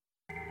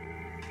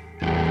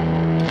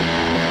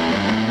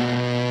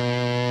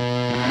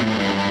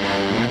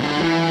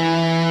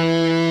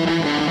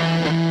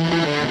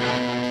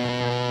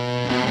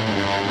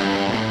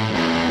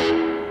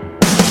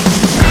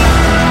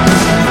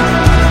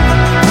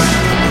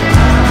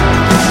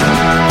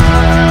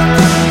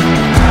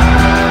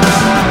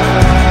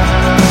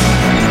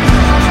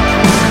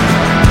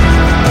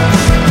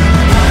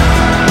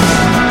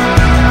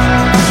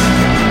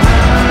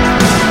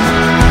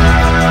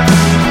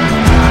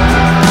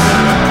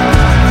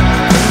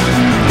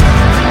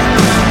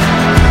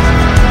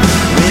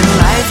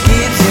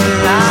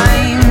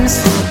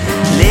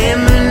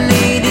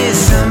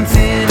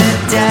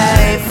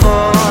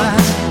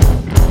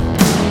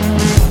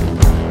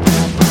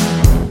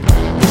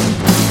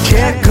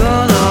Jekyll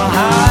or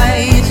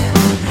Hyde,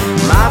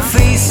 my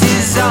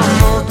faces are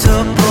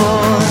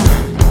multiple.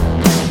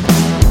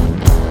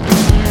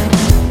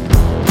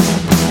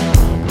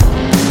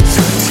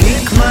 So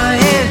take my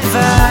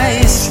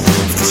advice,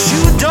 if the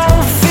shoe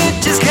don't fit,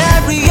 just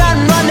carry on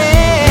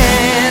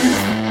running.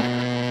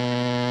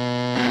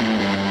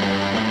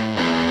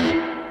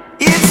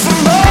 It's the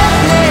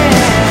morning,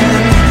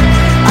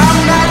 I'm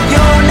not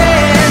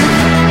yawning,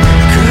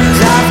 'cause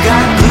I've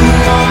got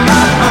glue on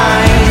my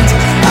mind.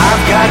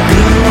 I've got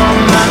glue on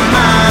my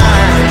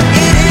mind.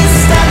 It is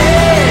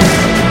stunning,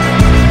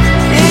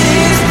 it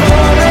is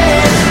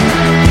boring.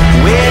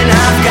 When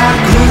I've got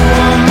glue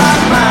on my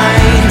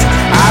mind,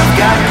 I've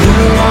got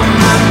glue on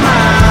my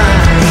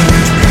mind.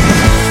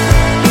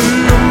 In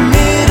the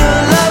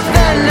middle of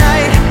the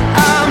night,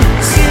 I'm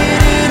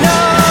sitting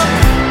up.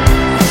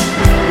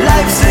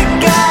 Life's a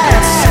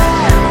gas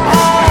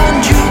on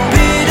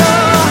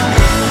Jupiter.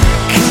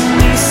 Kill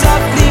me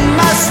softly,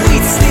 my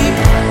sweet sleep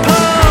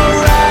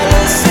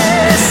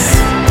paralysis.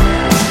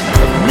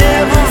 I've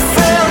never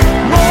felt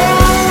more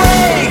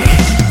awake.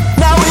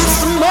 Now it's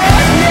the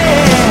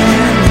morning,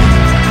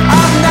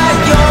 I'm not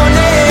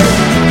yawning,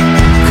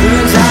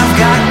 'cause I've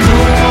got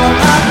glue on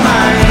my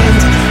mind.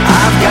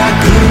 I've got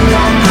glue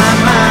on my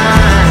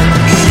mind.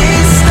 It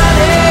is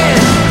stunning,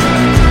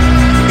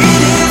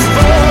 it is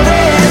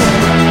boring.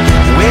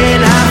 When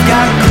I've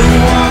got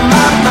glue on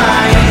my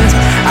mind,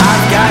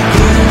 I've got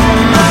glue on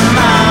my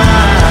mind.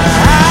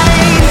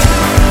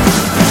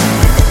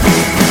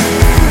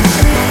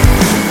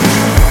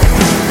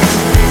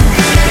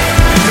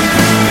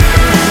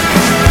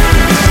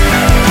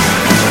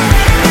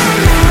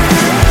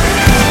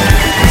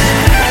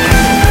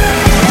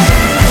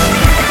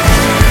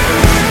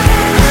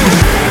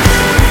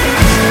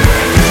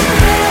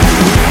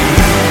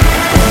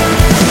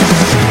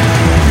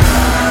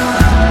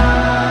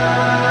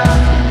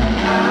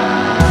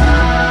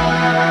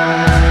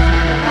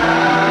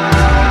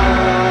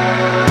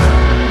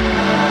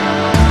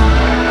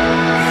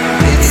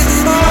 It's the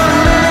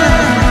morning,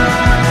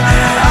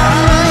 I'm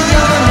not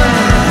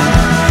yawning,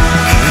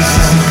 'cause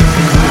I've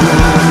got glue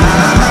on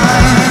my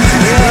mind.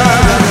 Yeah,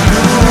 I've got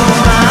glue on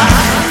my.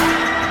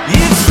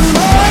 It's the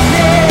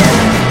morning,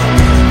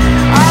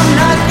 I'm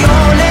not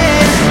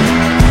yawning,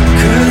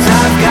 'cause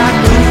I've got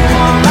glue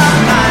on my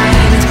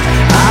mind.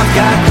 I've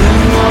got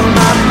glue on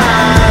my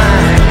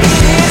mind.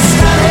 It is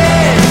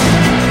stunning,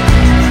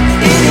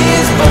 it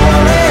is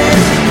boring.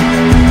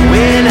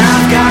 When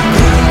I've got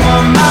glue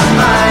on my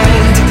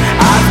mind,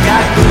 I've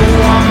got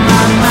glue on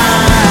my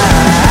mind.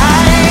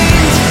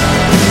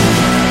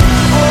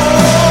 Oh,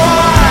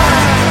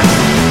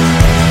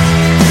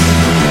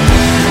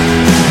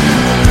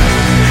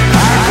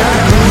 I've got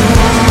glue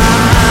on my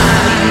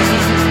mind.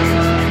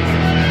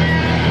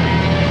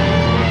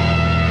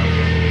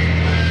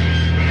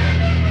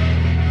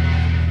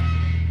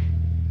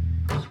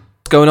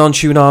 What's going on,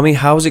 Tune Army?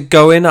 How's it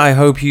going? I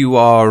hope you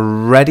are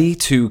ready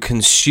to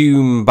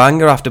consume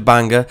banger after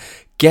banger.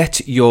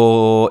 Get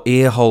your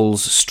ear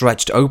holes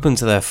stretched open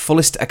to their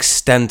fullest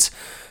extent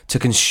to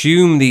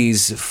consume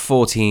these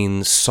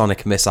 14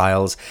 sonic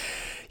missiles.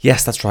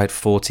 Yes, that's right,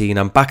 14.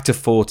 I'm back to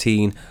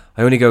 14.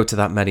 I only go to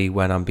that many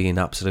when I'm being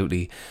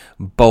absolutely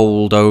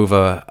bowled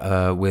over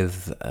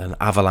with an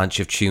avalanche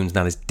of tunes.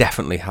 That is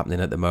definitely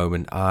happening at the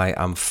moment. I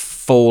am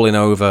falling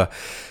over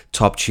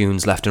top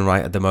tunes left and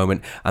right at the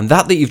moment. And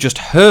that you've just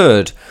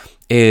heard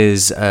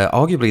is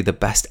arguably the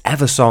best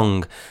ever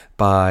song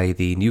by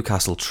the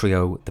Newcastle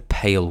trio, The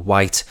Pale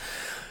White.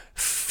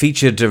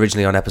 Featured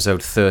originally on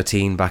episode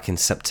 13 back in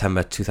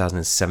September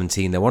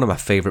 2017. They're one of my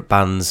favourite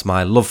bands.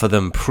 My love for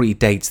them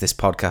predates this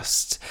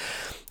podcast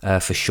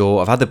for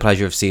sure. I've had the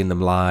pleasure of seeing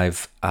them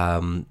live.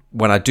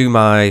 When I do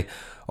my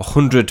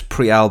 100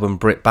 pre-album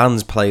Brit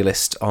bands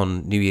playlist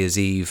on New Year's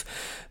Eve,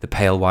 The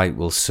Pale White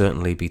will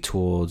certainly be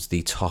towards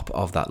the top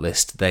of that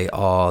list. They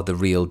are the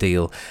real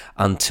deal.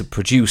 And to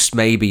produce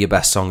maybe your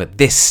best song at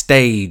this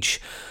stage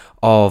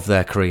of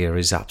their career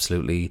is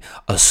absolutely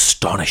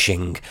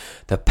astonishing.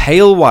 The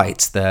Pale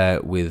White there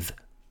with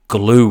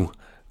Glue.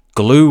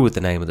 Glue with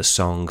the name of the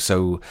song,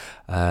 so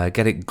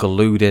get it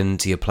glued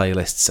into your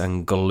playlists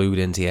and glued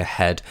into your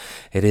head.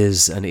 It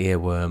is an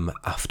earworm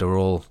after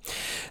all.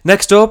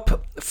 Next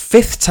up,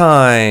 fifth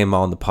time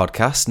on the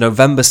podcast,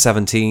 November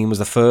 17 was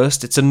the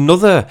first. It's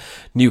another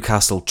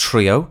Newcastle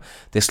trio.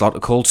 This lot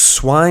are called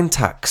Swine.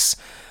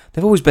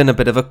 They've always been a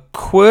bit of a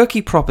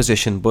quirky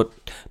proposition, but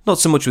not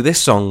so much with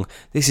this song.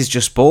 This is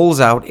just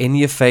balls out, in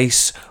your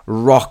face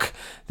rock.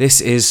 This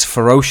is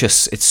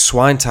ferocious. It's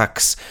Swine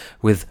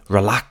with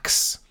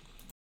Relax.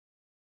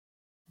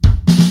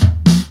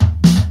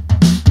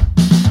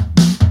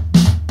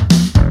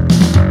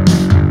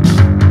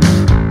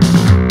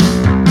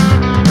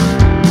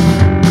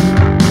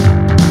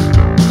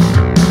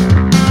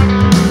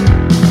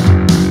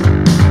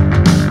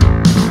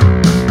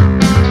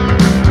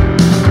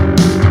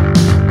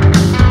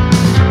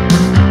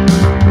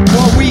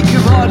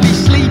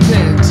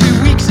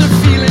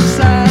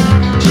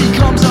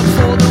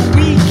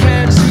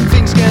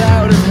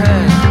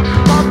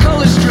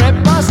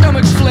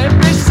 Stomach's flipped.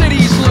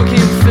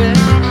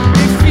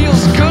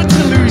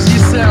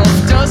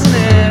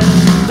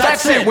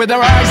 with their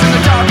eyes in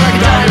the dark like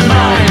a diamond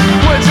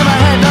mine. Words in my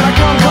head that I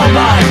can't come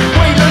by.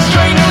 Weightless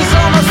trainers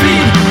on my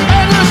feet.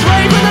 Endless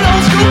rave with an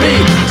old school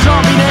beat.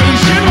 Zombie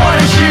nation,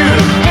 what a shoot.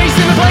 Bass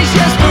in the place,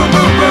 yes, boom,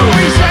 boom, boom.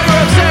 We set her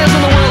upstairs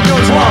and the world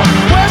goes warm.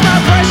 Where's my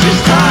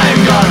precious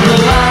time? God,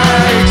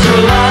 relax,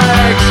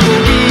 relax, we'll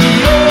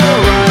be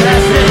alright.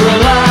 That's it,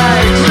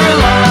 relax,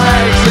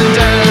 relax and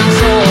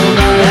dance all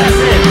night.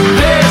 That's it,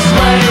 this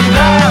way,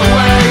 that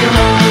way,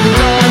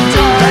 hold on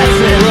tight.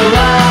 That's it,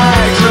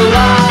 relax,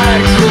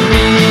 relax, we'll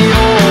be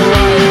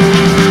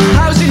alright.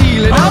 How's it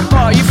healing up?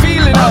 Are you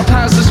feeling up?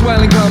 How's the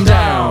swelling come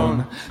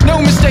down? No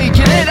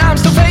mistaking it, I'm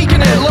still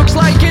faking it. Looks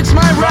like it's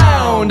my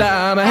round.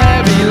 I'm a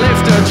heavy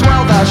lifter,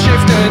 12-hour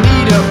shifter.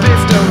 Need a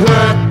bifter,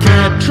 work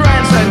it.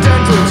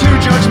 Transcendental, too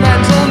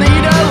judgmental.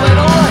 Need a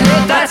little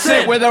hit, that's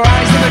it. With her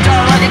eyes in the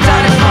dark like a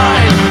diamond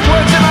mine.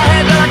 Words in my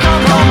head that I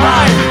can't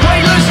combine.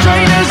 Weightless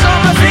trainers on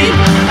my feet.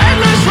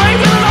 Endless rave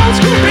with an old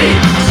school beat.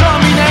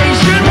 Zombie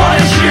nation, what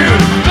a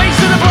shoot. Bass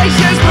in the place,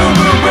 yes, boom,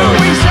 boom, boom.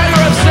 We set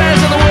her upstairs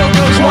and the world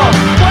goes warm.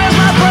 Where's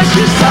my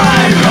precious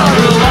time? God,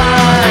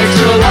 relax,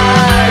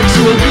 relax,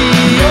 we'll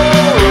be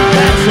alright.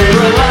 That's it,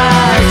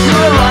 relax,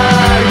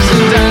 relax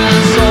and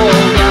dance all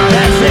night.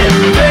 That's it,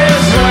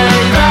 this way,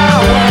 that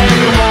way,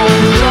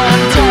 hold on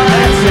tight.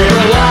 That's it,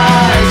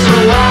 relax,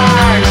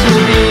 relax,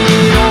 we'll be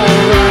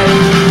alright.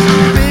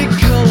 Big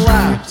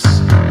collapse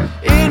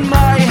in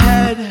my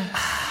head.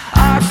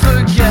 I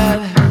forget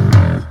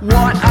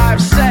what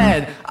I've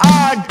said.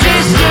 Our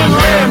distant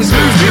limbs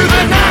move to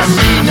the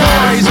nasty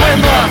noise when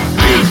the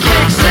beat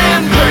kicks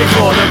in. Pray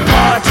for the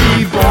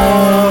party boys.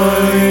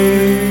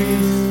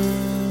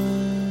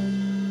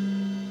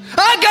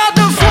 I got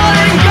the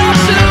flooding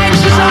gulps and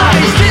anxious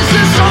eyes,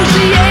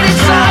 disassociated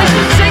sighs,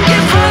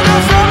 sinking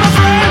further from a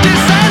friend.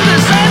 Descend,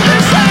 descend,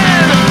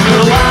 descend.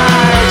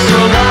 Relax,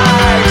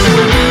 relax,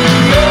 we'll be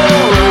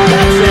alright.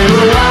 That's it,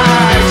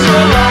 relax,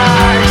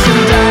 relax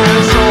and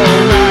dance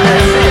all night.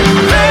 That's it,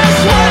 this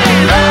way,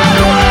 that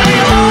way,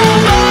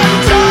 hold on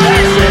tight.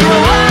 That's it,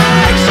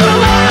 relax,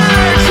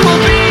 relax,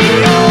 we'll be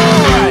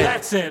alright.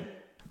 That's it.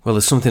 Well,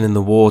 there's something in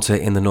the water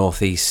in the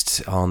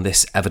northeast on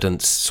this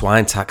evidence.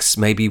 Swine Tax,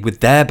 maybe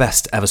with their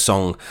best ever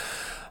song.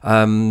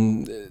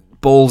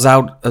 Balls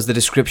out as the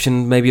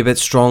description, maybe a bit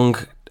strong.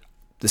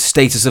 The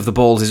status of the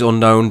balls is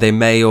unknown. They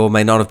may or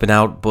may not have been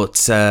out,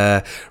 but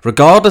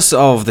regardless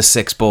of the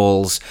 6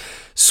 balls,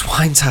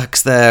 Swine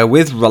Tax there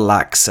with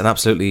Relax, an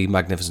absolutely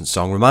magnificent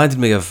song. Reminded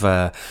me of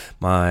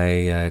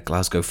my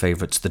Glasgow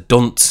favourites, the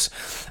Dunts,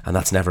 and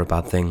that's never a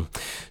bad thing.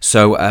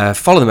 So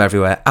follow them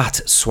everywhere at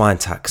Swine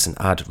Tax and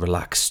add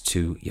Relax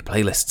to your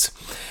playlists.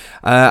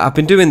 I've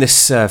been doing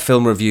this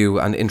film review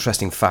and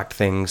interesting fact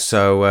thing,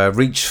 so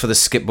reach for the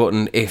skip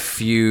button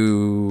if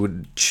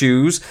you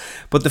choose.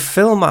 But the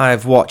film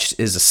I've watched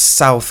is a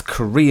South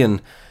Korean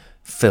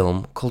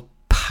film called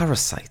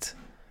Parasite.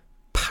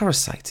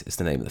 Parasite is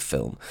the name of the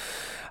film.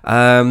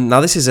 Now,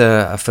 this is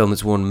a film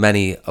that's won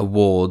many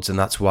awards, and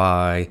that's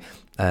why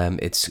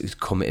it's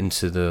come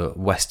into the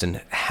Western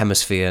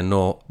Hemisphere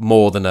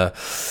more than a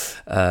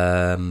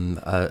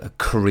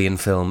Korean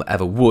film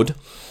ever would.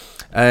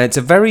 It's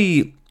a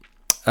very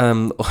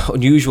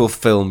unusual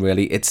film,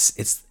 really.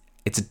 It's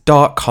a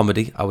dark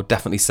comedy. I would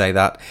definitely say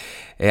that.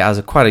 It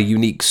has quite a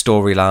unique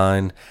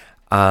storyline,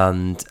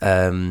 and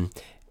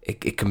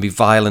it can be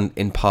violent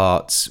in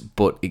parts,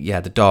 but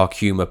the dark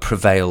humour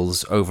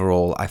prevails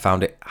overall. I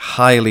found it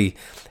highly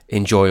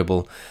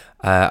enjoyable.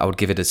 I would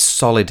give it a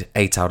solid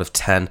 8 out of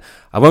 10.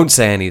 I won't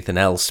say anything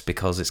else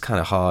because it's kind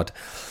of hard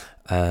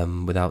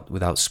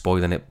without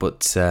spoiling it.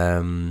 But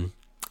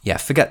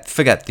forget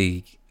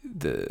the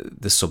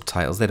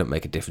subtitles. They don't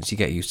make a difference. You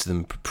get used to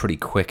them pretty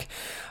quick.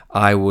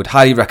 I would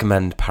highly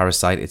recommend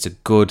Parasite. It's a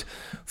good,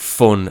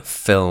 fun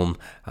film,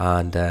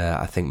 and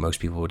I think most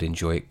people would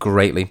enjoy it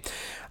greatly.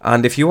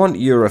 And if you want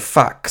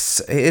Eurofacts,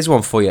 it is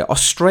one for you.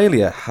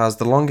 Australia has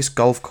the longest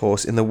golf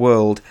course in the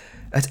world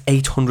at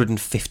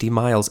 850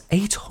 miles.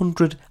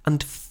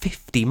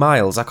 850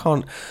 miles. I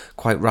can't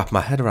quite wrap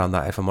my head around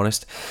that, if I'm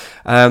honest.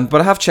 But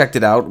I have checked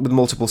it out with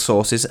multiple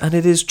sources, and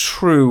it is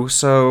true.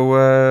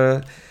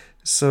 So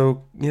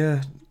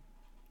yeah,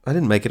 I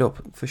didn't make it up,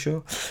 for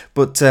sure.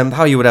 But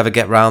how you would ever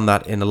get round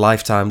that in a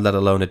lifetime, let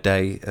alone a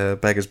day,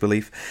 beggars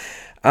belief.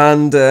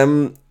 And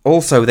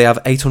also, they have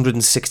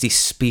 860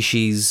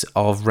 species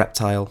of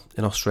reptile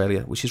in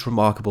Australia, which is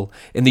remarkable.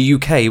 In the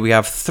UK, we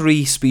have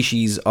 3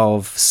 species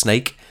of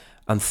snake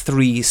and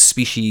 3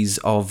 species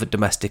of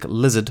domestic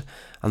lizard,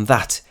 and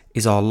that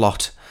is our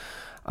lot.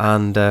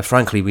 And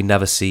frankly, we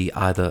never see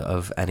either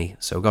of any,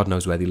 so God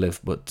knows where they live,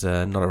 but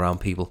not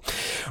around people.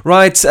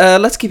 Right,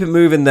 let's keep it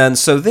moving then.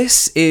 So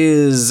this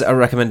is a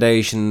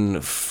recommendation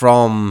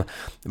from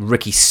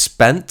Ricky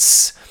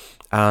Spence,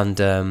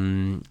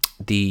 and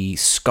the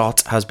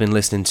Scot has been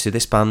listening to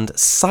this band,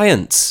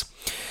 Psyence.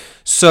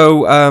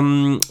 So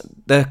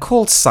they're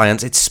called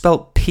Psyence. It's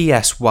spelled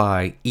Psyence.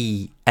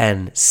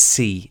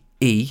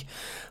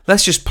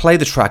 Let's just play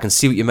the track and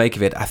see what you make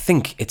of it. I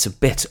think it's a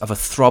bit of a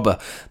throbber.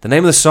 The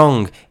name of the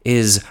song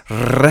is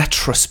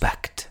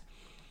Retrospect.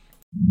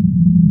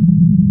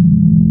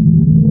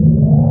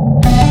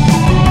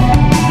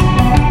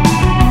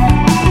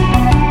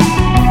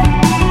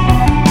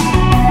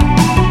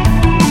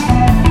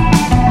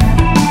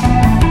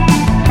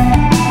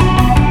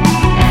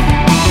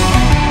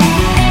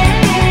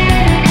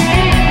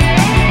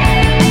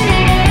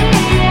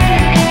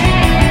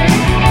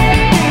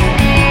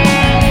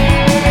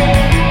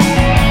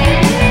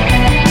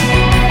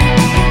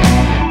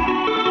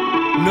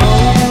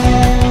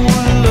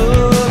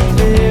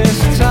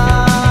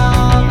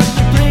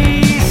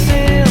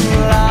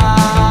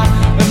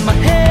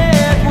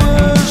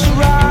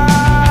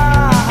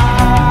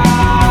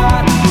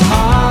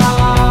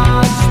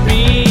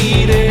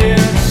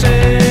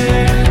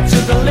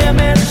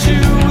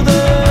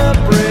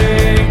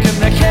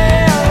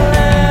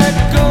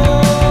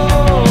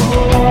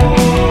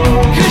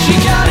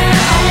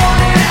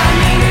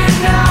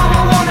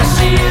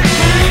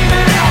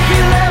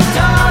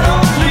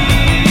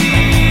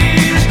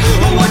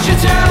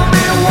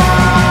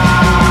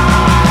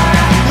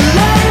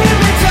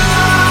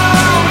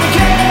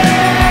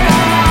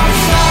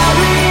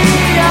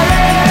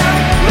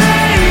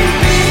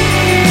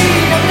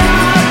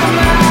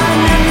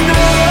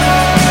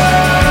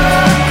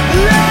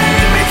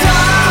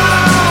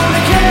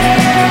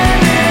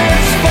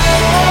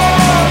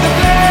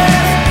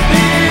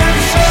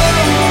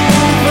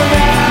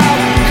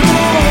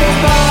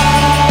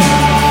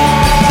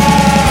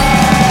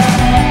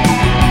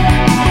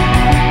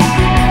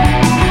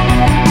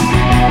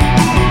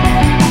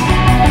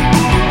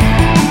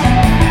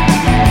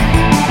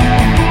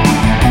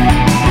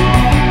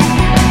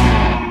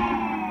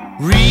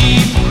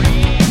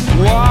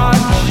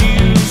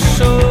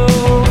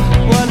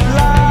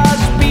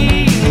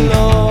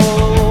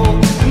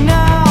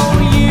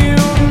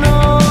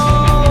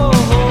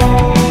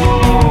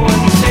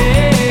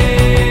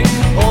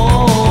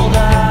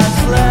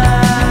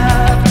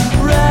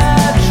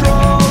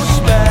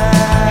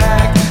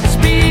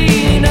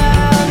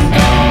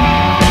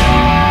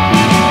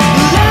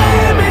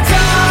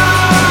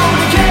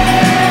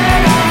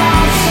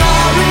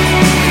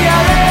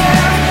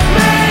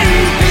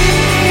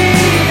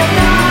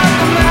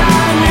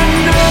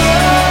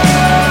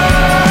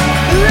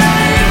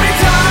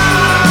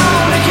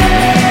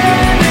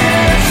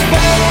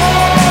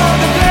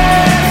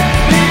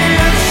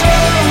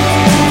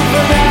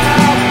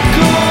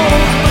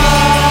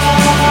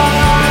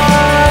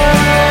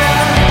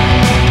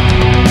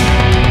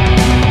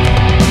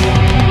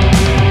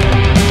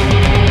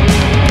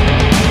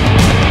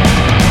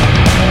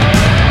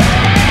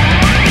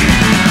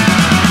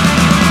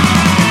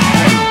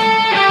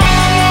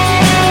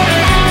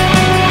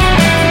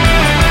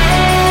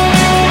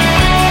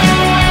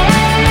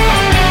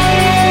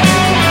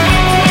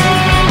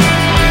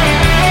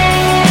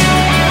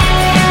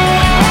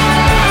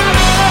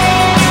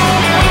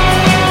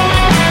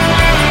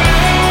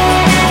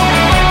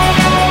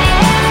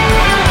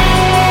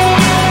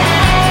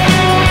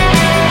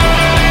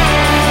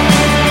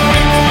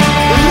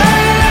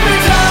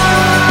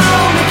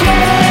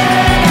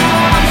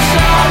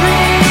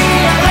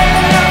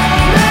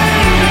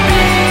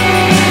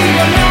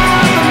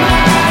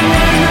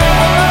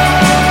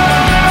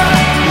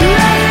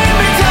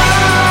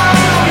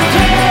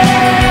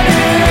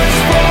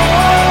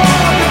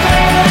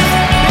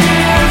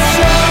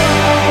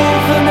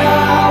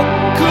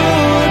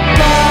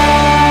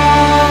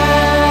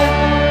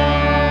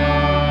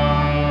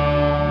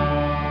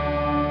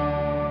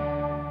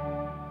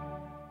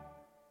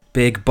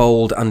 Big,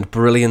 bold and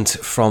brilliant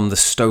from the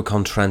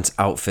Stoke-on-Trent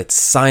outfit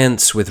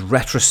Psyence with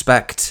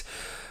Retrospect.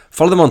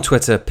 Follow them on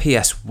Twitter,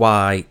 PSYENCE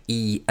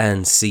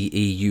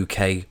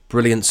UK.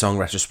 Brilliant song,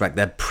 Retrospect.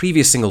 Their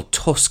previous single,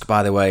 Tusk,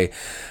 by the way,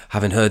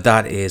 having heard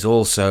that, is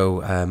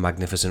also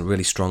magnificent.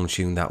 Really strong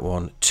tune, that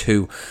one,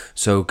 too.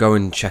 So go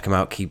and check them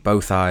out. Keep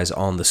both eyes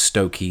on the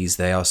Stokies.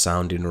 They are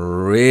sounding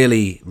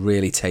really,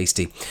 really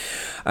tasty.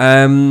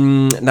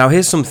 Now,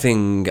 here's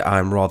something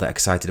I'm rather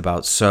excited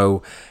about.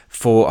 So,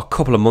 for a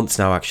couple of months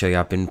now, actually,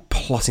 I've been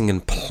plotting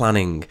and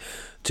planning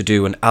to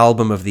do an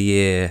Album of the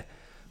Year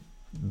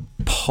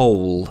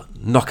poll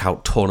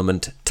knockout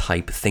tournament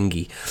type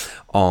thingy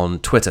on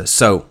Twitter.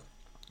 So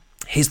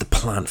here's the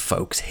plan,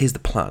 folks. Here's the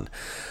plan.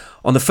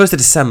 On the 1st of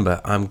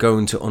December, I'm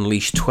going to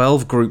unleash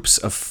 12 groups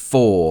of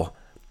 4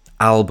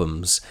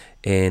 albums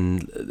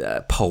in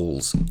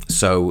polls.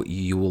 So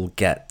you will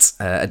get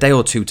a day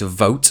or two to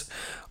vote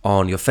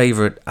on your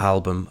favourite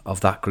album of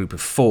that group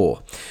of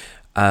 4.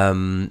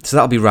 So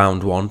that'll be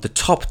round 1. The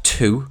top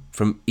 2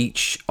 from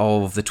each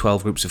of the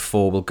 12 groups of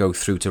 4 will go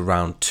through to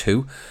round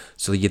 2.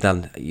 So you'll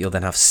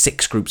then have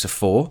 6 groups of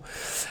 4.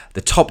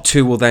 The top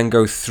 2 will then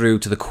go through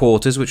to the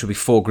quarters, which will be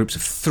 4 groups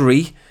of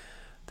 3.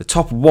 The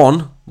top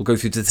 1 will go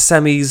through to the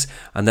semis,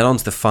 and then on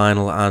to the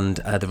final, and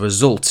the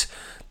result,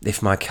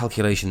 if my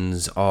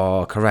calculations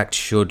are correct,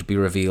 should be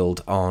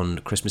revealed on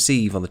Christmas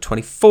Eve, on the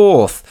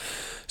 24th.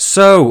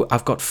 So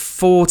I've got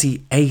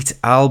 48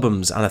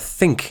 albums, and I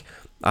think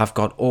I've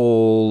got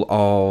all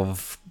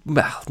of,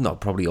 well, not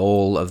probably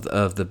all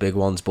of the big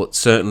ones, but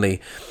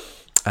certainly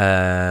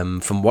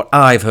from what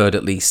I've heard,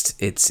 at least,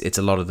 it's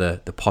a lot of the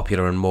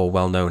popular and more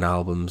well-known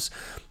albums.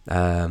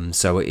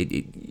 So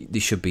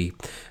it should be,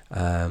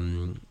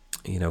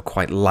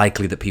 quite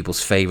likely that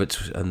people's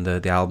favourites and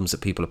the albums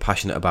that people are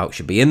passionate about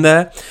should be in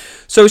there.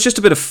 So it's just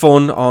a bit of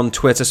fun on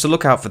Twitter. So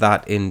look out for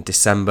that in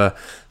December.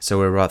 So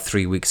we're about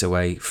 3 weeks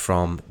away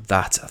from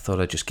that. I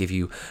thought I'd just give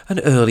you an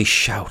early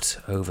shout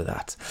over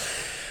that.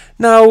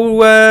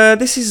 Now,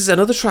 this is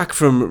another track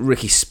from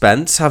Ricky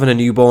Spence. Having a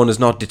newborn has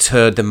not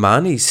deterred the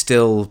man. He's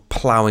still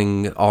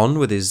ploughing on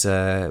with his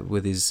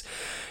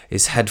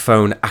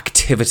headphone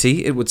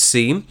activity, it would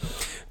seem.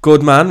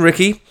 Good man,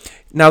 Ricky.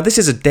 Now, this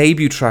is a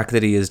debut track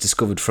that he has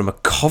discovered from a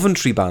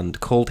Coventry band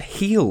called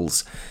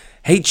Heels.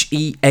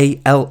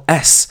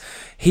 Heals.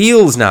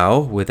 Heels now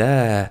with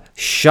their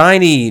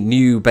shiny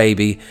new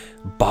baby,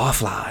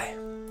 Barfly.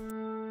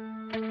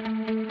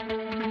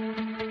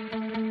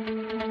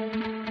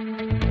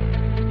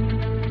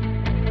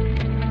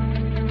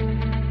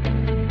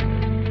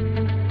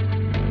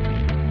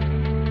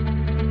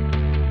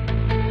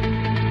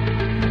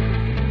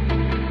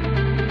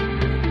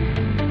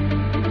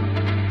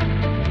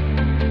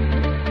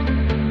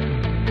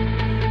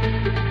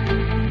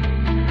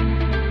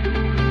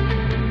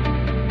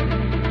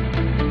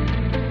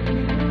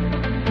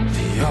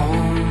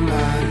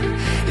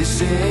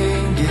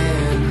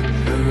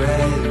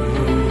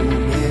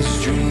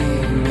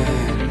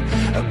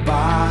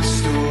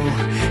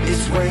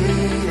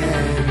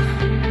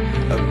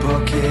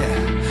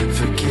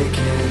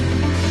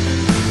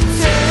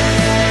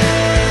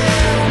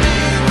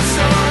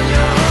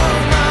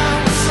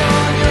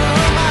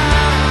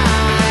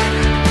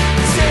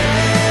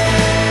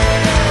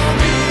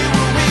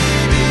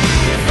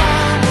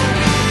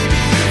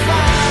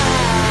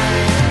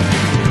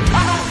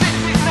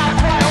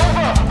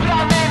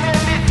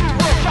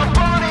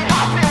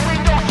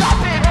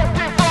 Shopping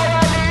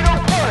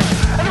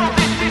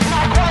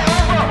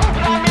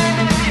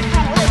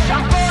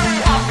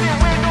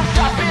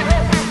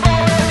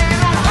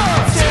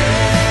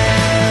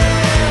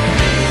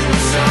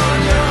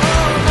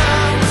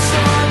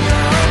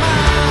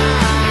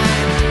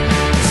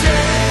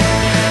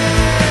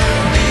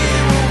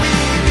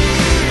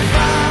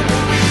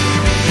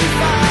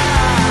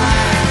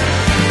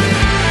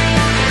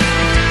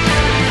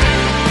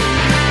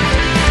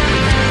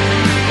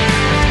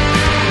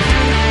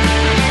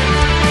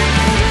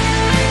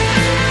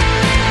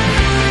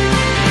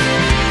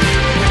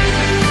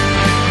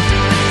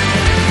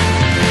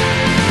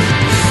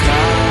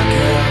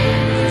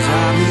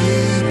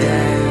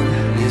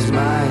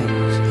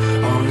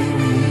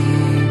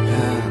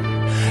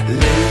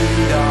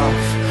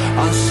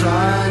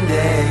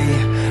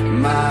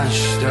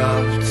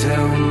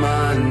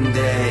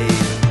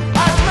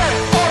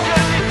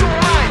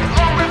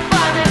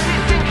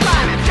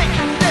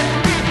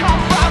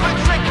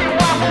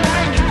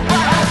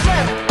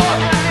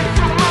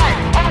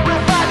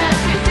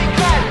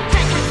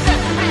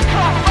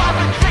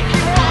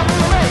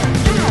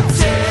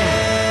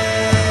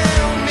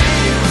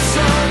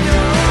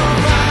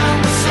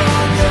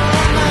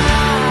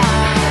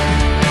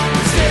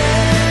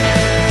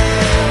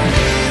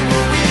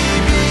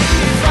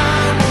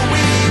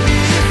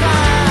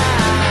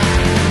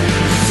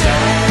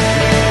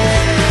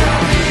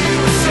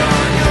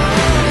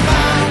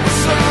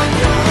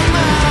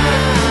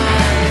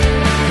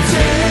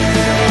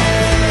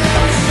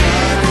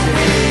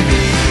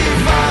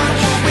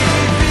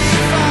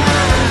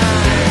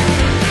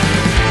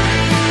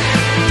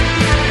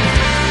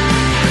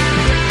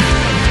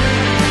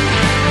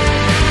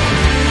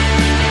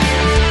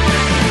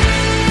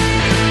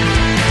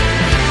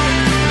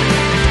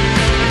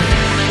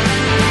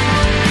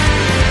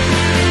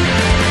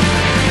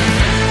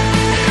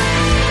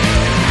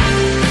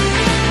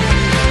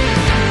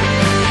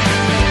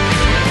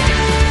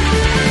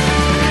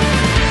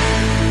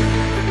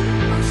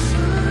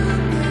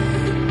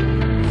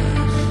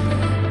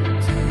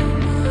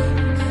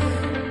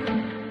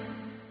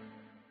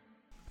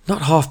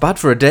Not half bad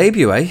for a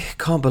debut, eh?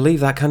 Can't believe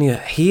that, can you?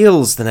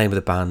 Heels, the name of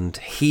the band.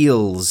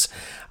 Heels.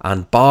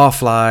 And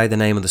Barfly, the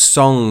name of the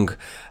song.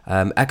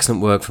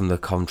 Excellent work from the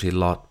Coventry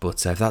lot,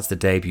 but if that's the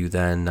debut,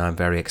 then I'm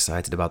very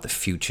excited about the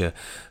future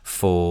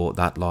for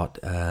that lot.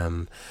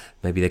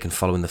 Maybe they can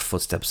follow in the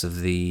footsteps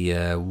of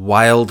the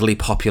wildly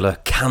popular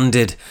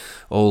Candid,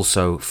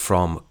 also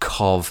from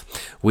Cov.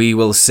 We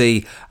will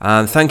see.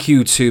 And thank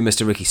you to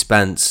Mr. Ricky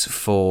Spence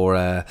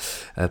for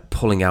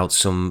pulling out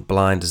some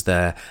blinders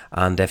there.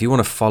 And if you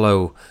want to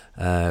follow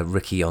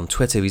Ricky on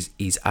Twitter,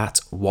 he's at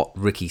What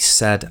Ricky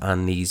Said,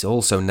 and he's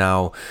also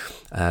now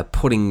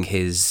putting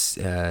his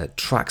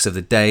tracks of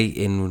the day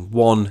in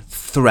one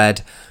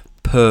thread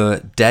per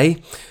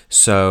day.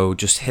 So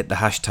just hit the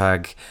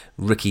hashtag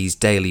Ricky's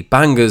Daily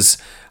Bangers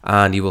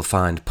and you will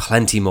find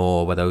plenty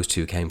more where those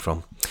two came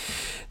from.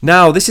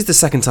 Now, this is the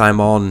second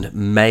time on.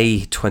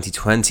 May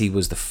 2020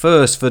 was the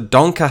first for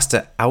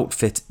Doncaster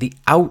outfit, the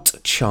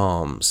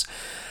Outcharms.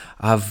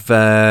 I've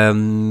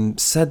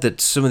said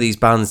that some of these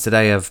bands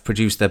today have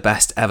produced their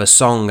best ever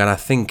song, and I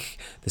think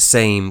the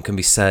same can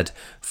be said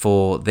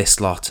for this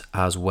lot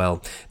as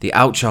well. The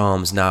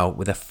Outcharms now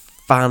with a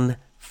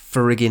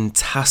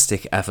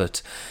fan-friggin-tastic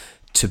effort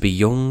to be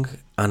young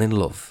and in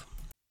love.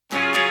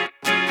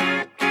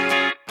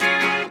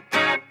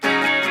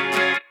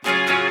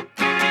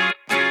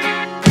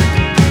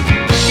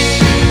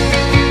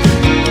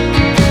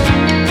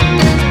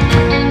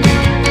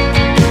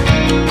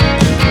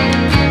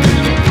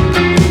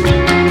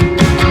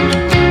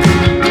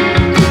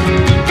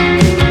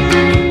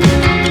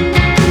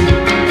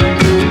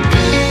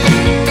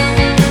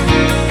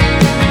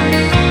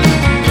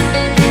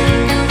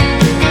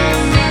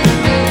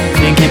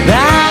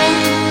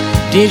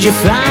 Did you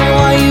find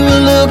what you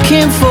were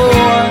looking for?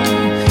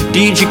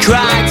 Did you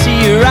cry till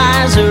your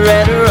eyes are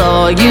red,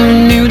 or you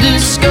knew the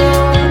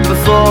score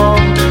before?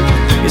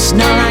 It's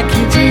not like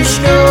you drew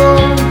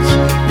straws.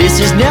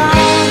 This is not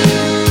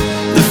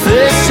the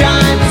first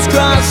time it's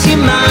crossed your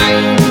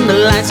mind.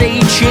 The lights that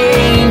you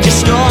change, you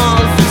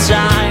stall for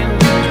time.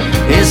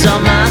 It's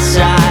on my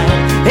side,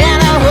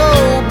 and I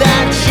hope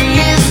that she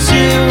is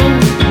too.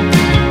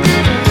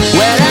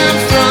 Where I'm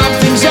from,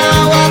 things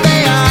are what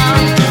they are,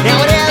 and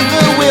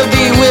whatever will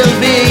be.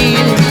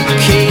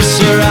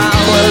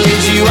 Well,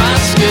 did you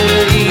ask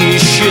her? You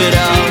should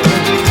have.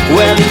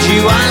 Well, did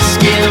you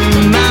ask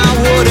him? I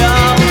would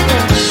have.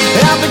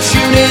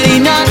 Opportunity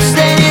knocks,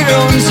 then it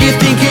runs. You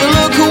think your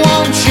look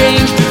won't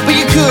change, but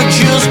you could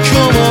just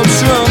come up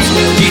trumps.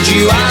 Did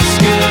you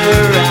ask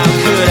her? How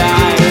could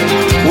I?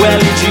 Well,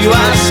 did you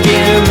ask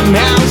him?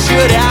 How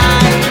should I?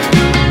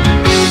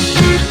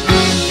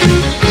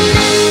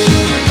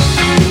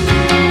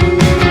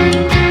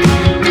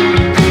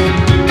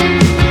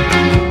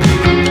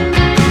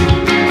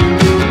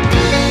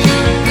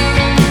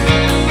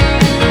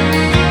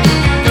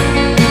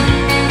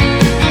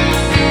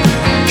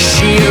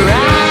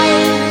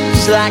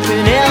 Like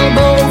an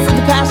elbow from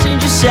the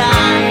passenger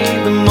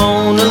side, the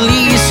Mona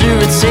Lisa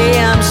at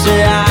Psyence,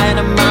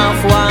 a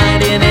mouth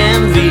wide in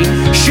envy,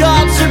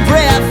 short of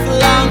breath,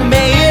 long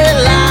may it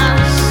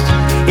last.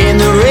 In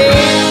the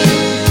rain,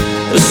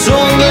 the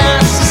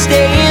sunglasses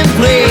stay in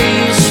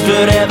place,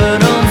 forever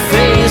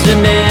unfazed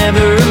and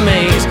never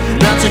amazed.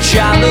 Not a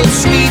childhood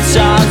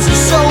sweethearts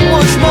are so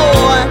much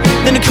more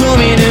than a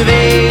coming of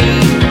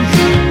age.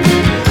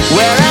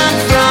 Where I'm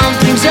from,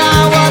 things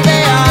are what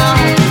they are,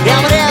 and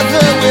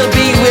whatever will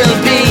be,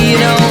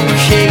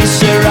 okay,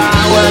 sir.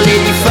 Well,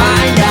 did you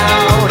find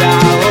out?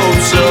 I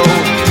hope so.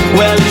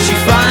 Well, did you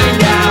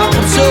find out?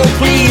 So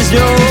please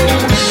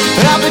don't.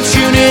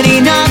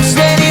 Opportunity knocks,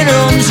 then it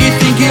runs. You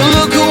think your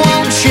look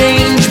won't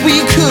change, but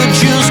you could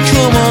just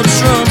come on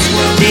trumps.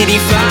 Did he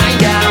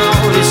find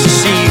out? It's a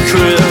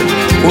secret.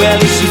 Well,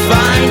 if she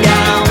find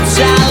out,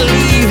 I'll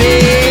leave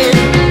it.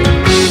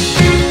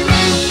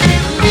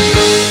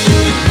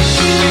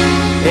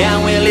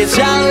 And will it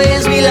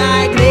always be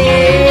like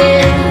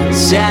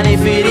this? And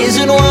if it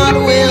isn't, what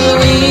will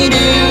we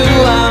do?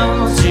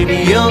 Oh, to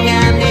be young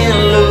and in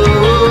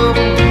love,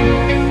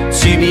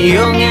 to be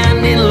young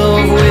and in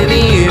love with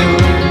you.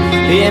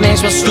 It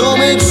makes my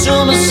stomach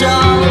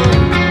somersault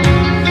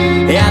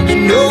at the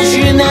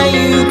notion that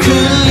you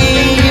could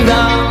leave.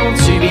 Oh,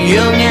 to be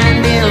young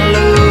and in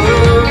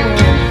love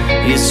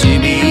is to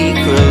be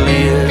equal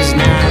is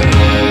naive.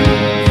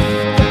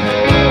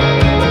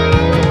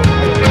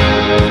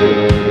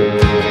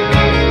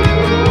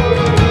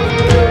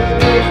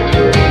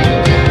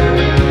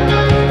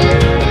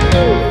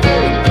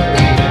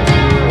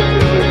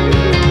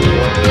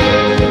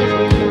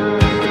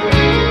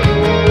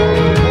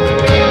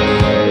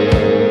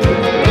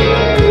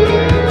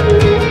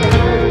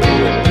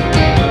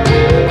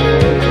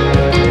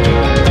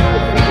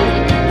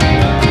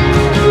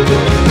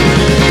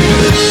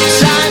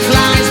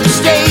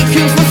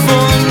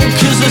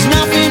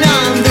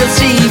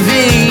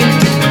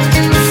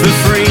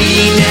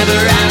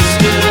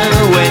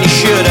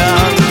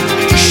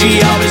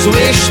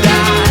 Wish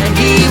that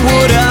he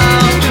would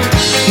have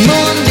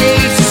Monday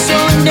to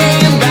Sunday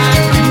and back,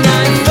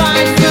 9 to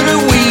 5 for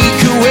a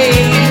week away.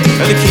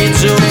 Are the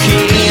kids okay?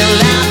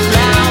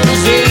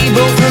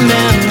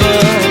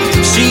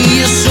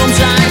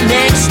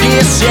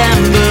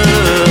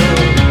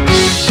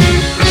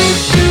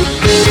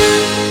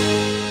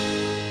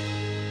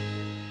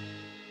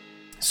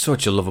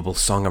 Such a lovable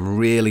song. I'm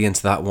really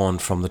into that one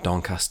from the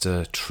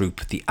Doncaster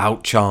troupe, the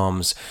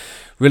Outcharms.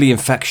 Really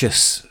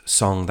infectious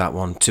song, that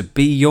one. To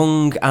be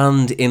young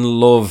and in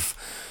love.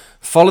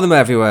 Follow them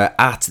everywhere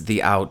at the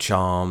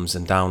Outcharms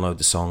and download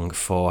the song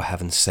for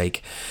heaven's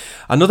sake.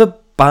 Another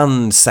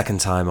band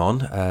second time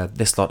on,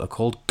 this lot are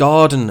called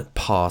Garden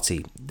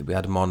Party. We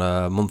had them on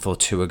a month or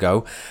two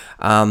ago,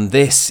 and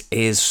this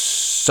is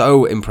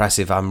so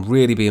impressive. I'm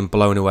really being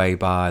blown away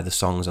by the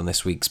songs on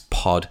this week's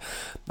pod.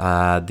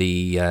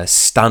 The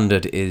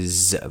standard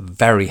is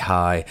very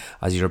high,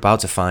 as you're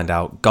about to find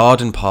out.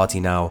 Garden Party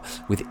now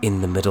with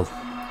In the Middle.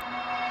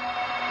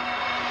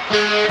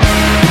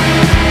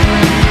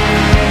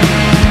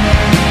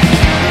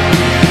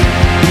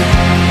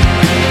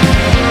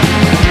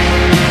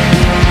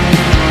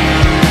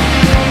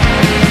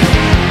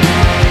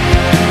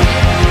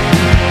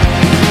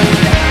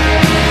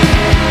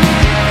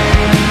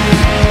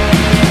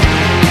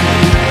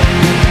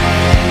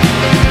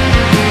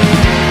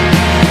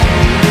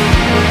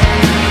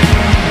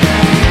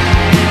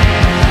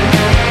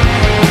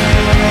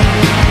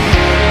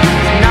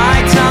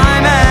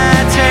 Nighttime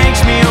air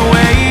takes me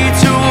away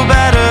to a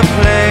better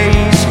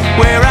place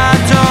where I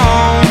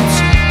don't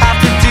have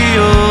to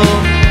deal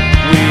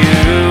with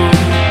you.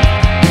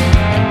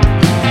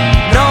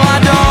 No, I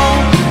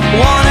don't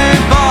want to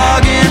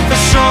bargain for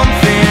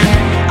something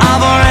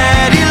I've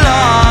already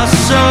lost.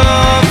 So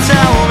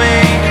tell me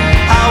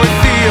how it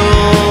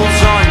feels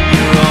on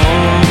your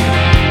own.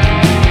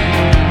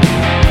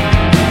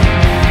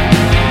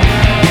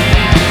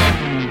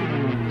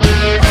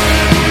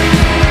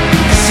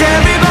 'Cause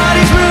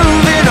everybody's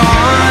moving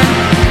on,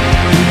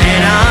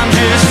 and I'm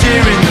just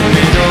here in the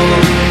middle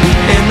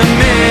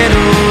with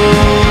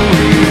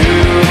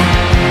you.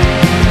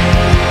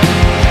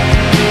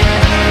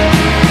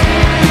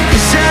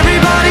 'Cause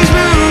everybody's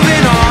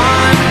moving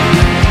on,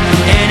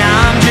 and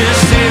I'm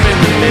just here in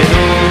the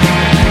middle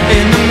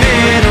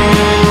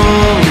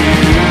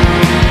with you.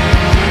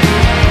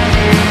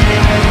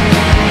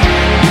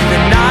 The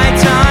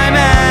nighttime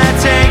air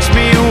takes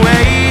me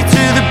away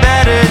to the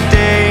better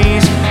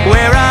days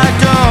where I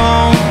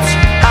don't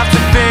have to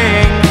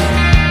think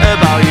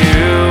about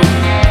you.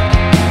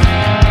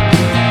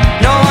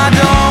 No, I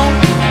don't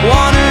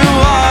want to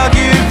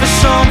argue for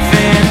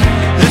something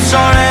that's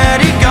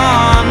already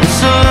gone.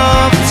 So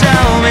love,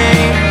 tell me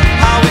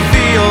how it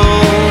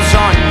feels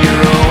on your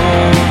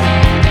own.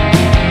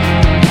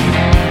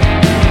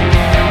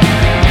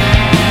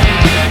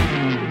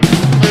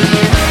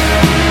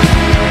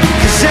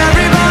 'Cause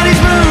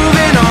everybody's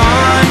moving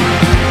on,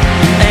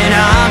 and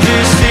I'm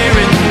just here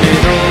in the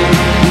middle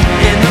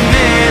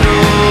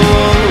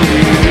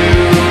with you.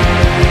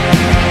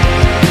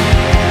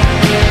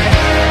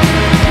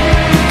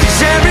 'Cause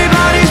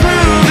everybody's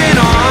moving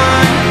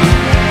on,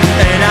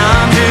 and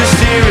I'm just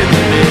here in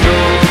the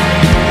middle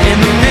with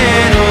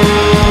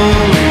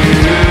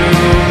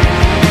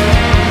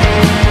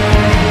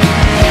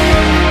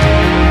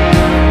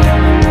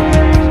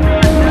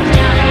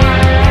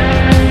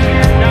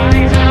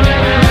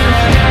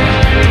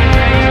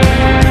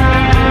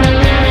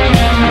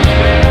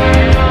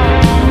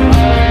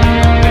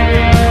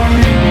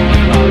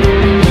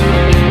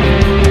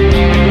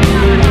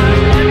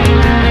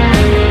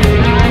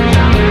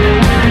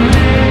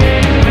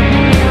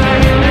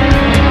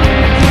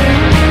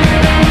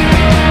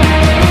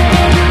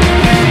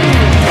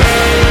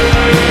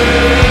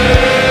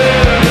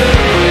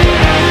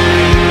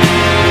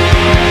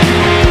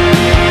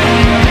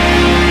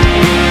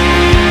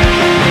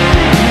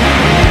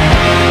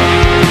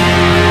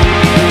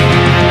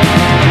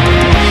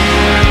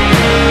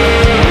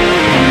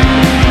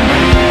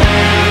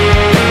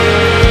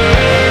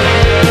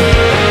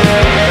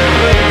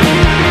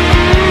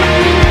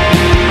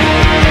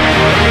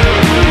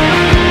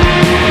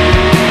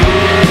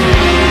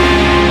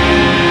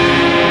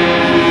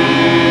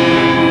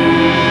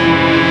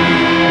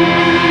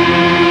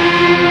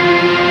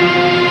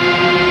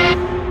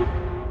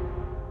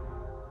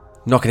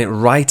Knocking it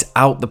right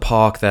out the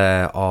park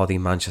there are the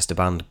Manchester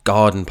band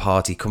Garden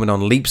Party, coming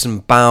on leaps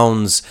and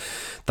bounds.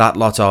 That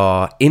lot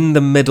are In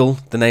the Middle,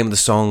 the name of the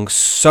song.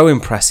 So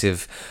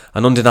impressive,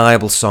 an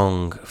undeniable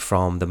song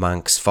from the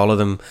Manx. Follow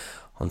them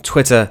on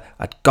Twitter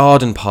at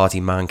Garden Party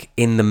Mank.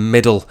 In the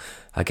Middle,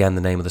 again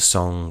the name of the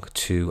song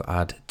to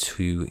add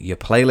to your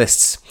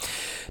playlists.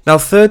 Now,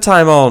 third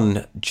time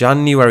on,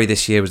 January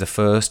this year was the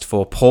first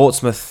for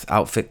Portsmouth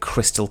outfit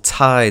Crystal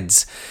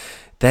Tides.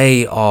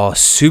 They are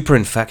super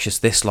infectious,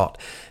 this lot.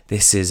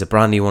 This is a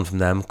brand new one from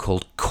them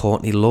called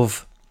Courtney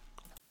Love.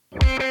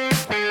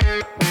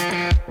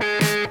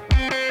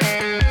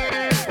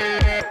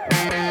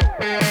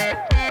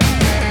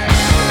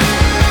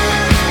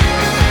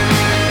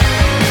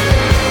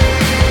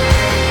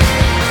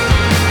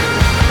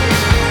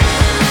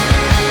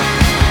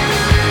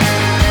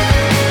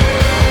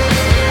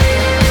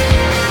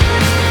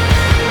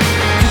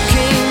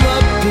 Came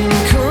up in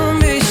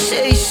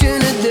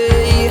conversation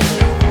today,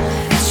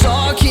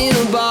 talking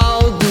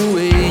about the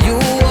way you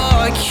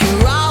walk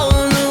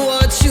around and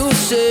what you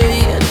say.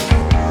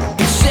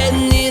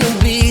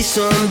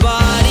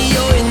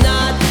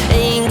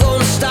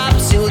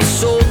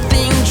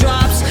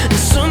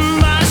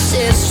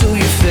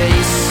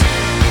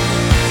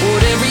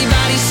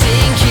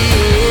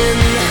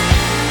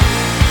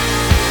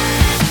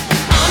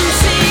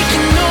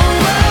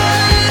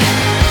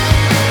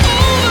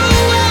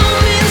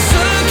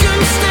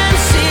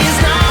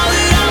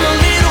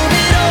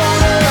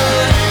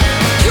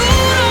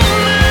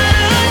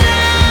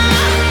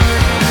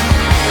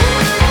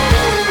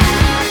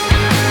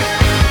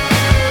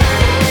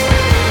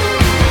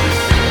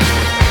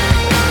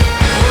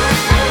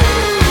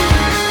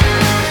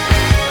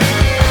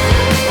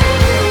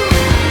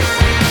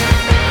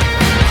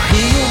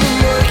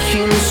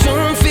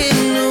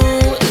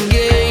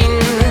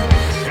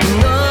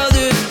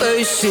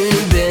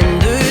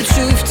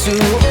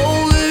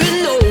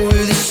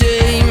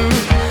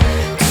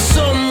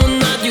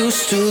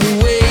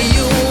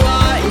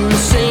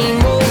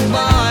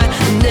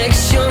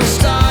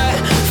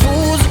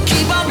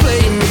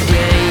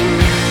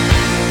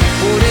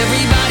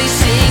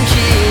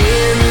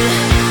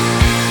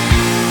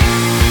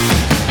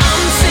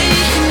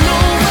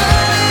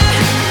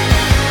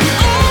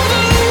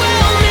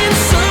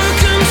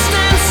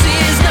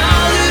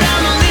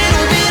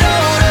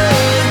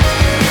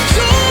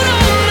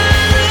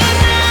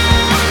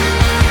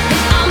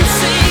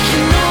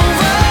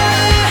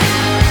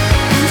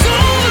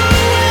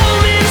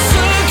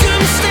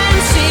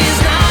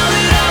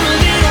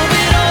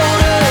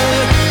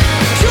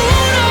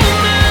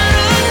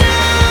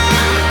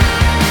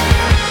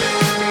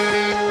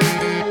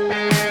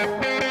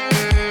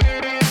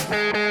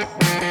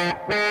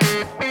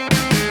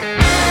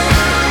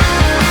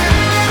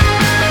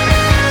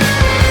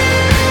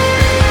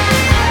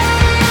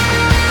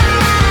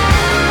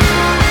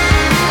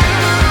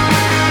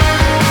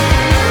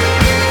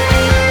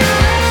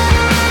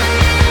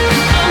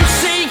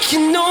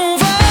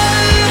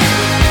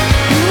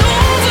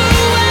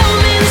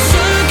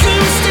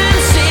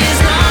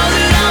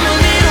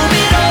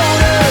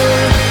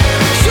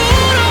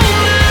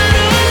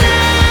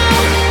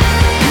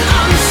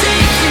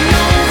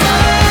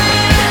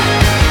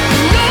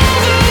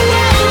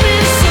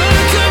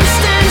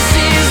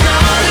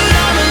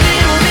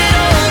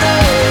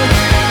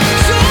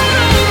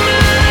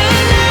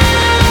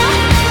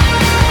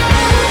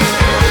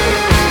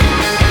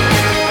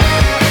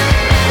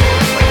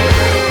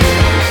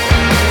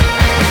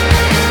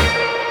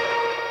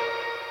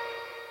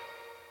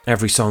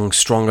 Every song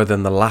stronger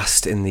than the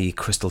last in the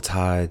Crystal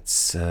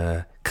Tides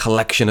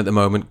collection at the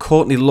moment.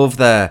 Courtney Love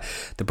there,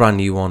 the brand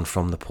new one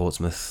from the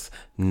Portsmouth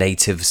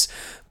natives.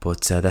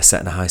 But they're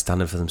setting a high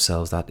standard for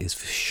themselves, that is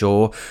for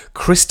sure.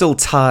 Crystal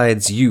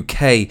Tides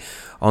UK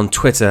on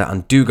Twitter,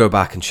 and do go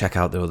back and check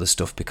out their other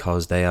stuff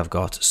because they have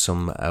got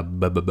some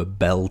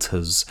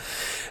belters.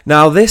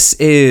 Now, this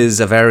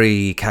is a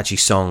very catchy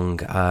song.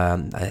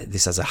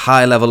 This has a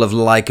high level of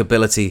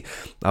likability.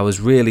 I was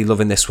really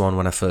loving this one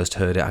when I first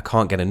heard it. I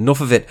can't get enough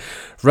of it.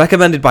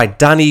 Recommended by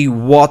Danny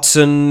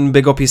Watson.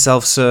 Big up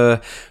yourself, sir.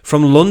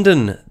 From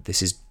London,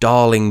 this is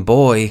Darling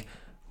Boy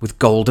with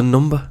Golden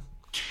Number.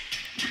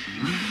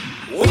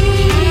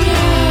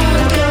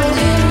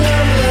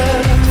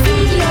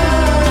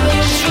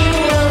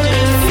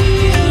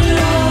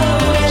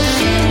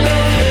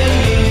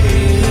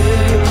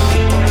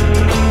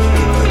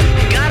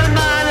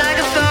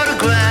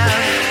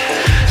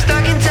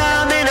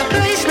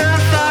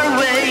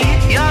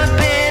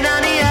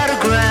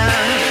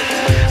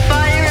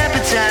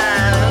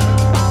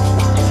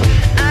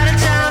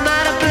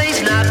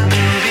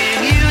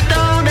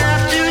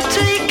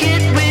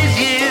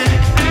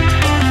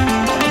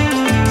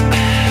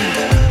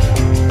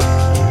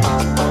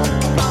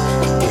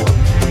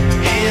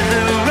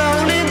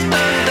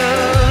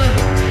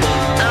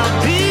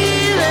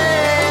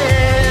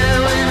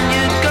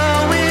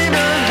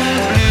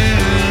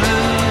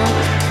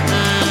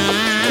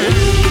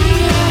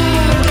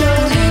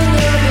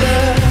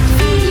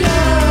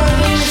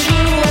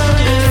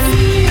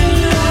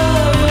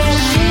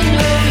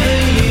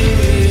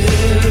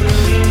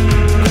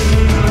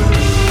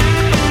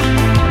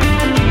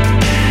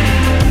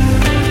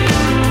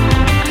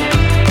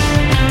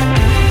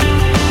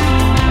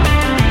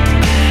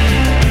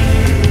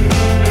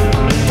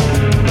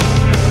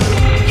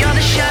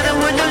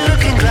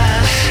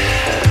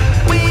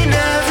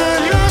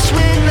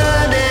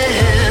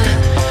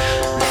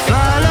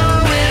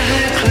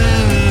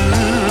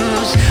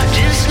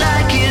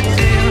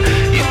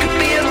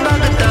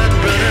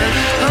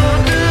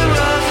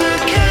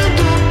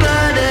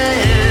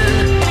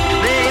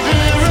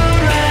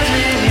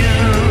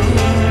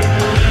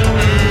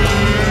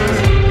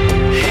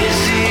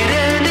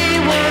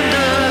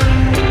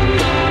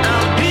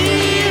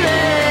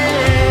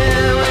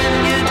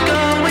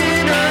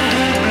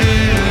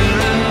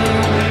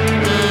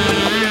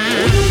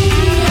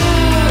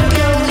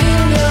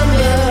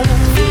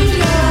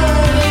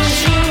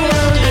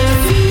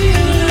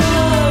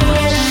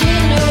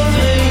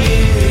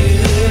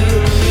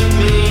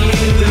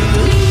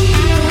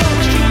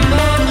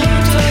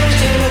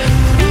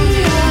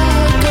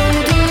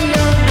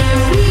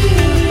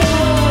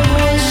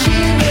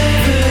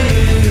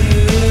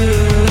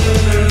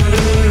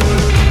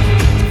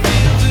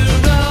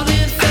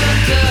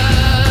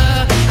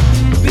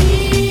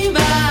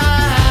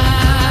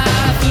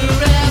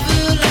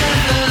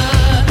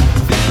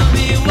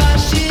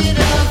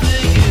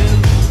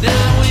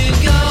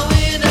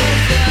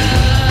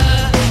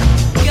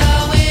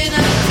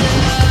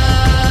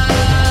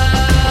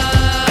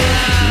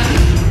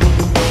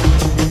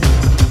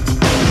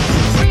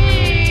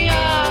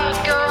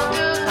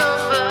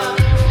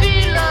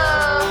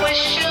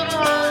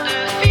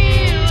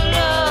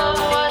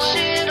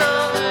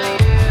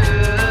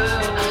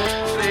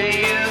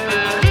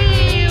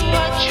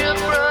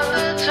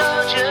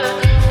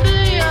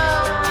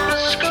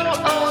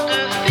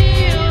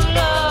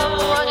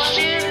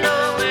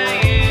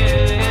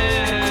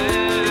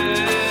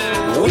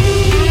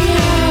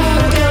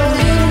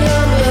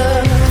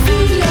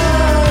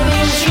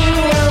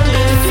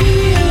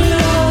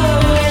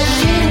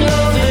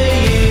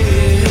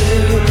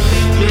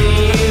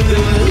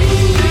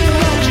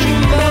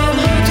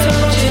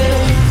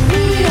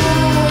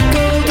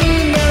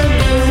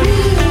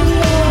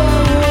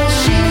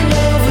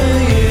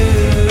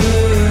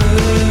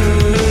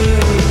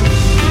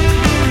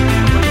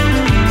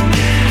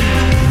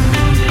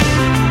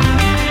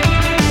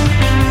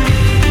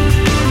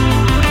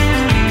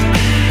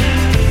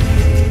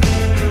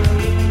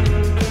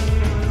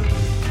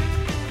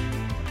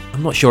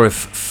 I'm not sure if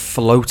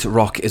float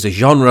rock is a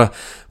genre,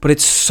 but it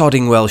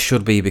sodding well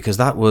should be, because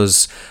that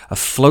was a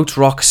float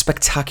rock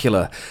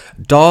spectacular.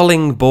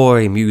 Darling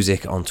Boy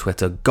Music on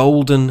Twitter.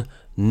 Golden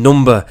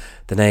Number,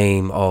 the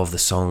name of the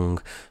song.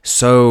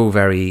 So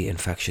very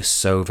infectious,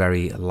 so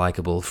very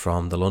likeable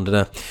from the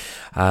Londoner.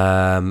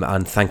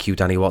 And thank you,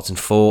 Danny Watson,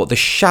 for the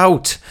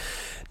shout.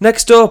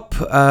 Next up,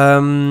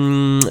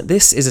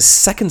 this is a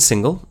second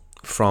single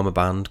from a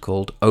band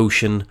called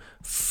Ocean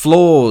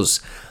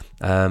Floors.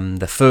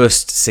 The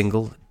first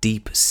single,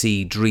 Deep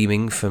Sea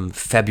Dreaming, from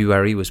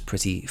February, was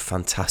pretty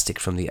fantastic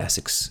from the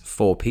Essex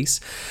 4-piece.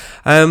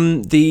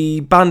 The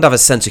band have a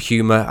sense of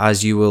humour,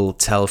 as you will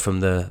tell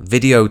from the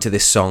video to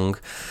this song,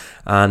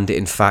 and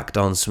in fact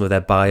on some of their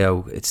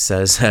bio it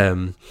says,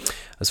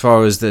 as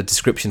far as the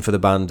description for the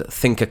band,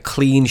 think a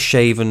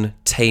clean-shaven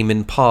tame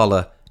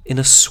impala in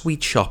a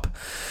sweet shop.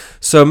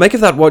 So make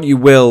of that what you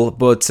will,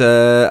 but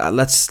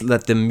let's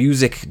let the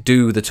music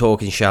do the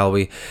talking, shall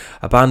we?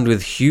 A band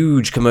with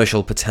huge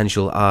commercial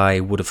potential,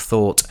 I would have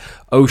thought.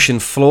 Ocean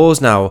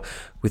Floors now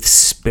with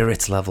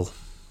Spirit Level.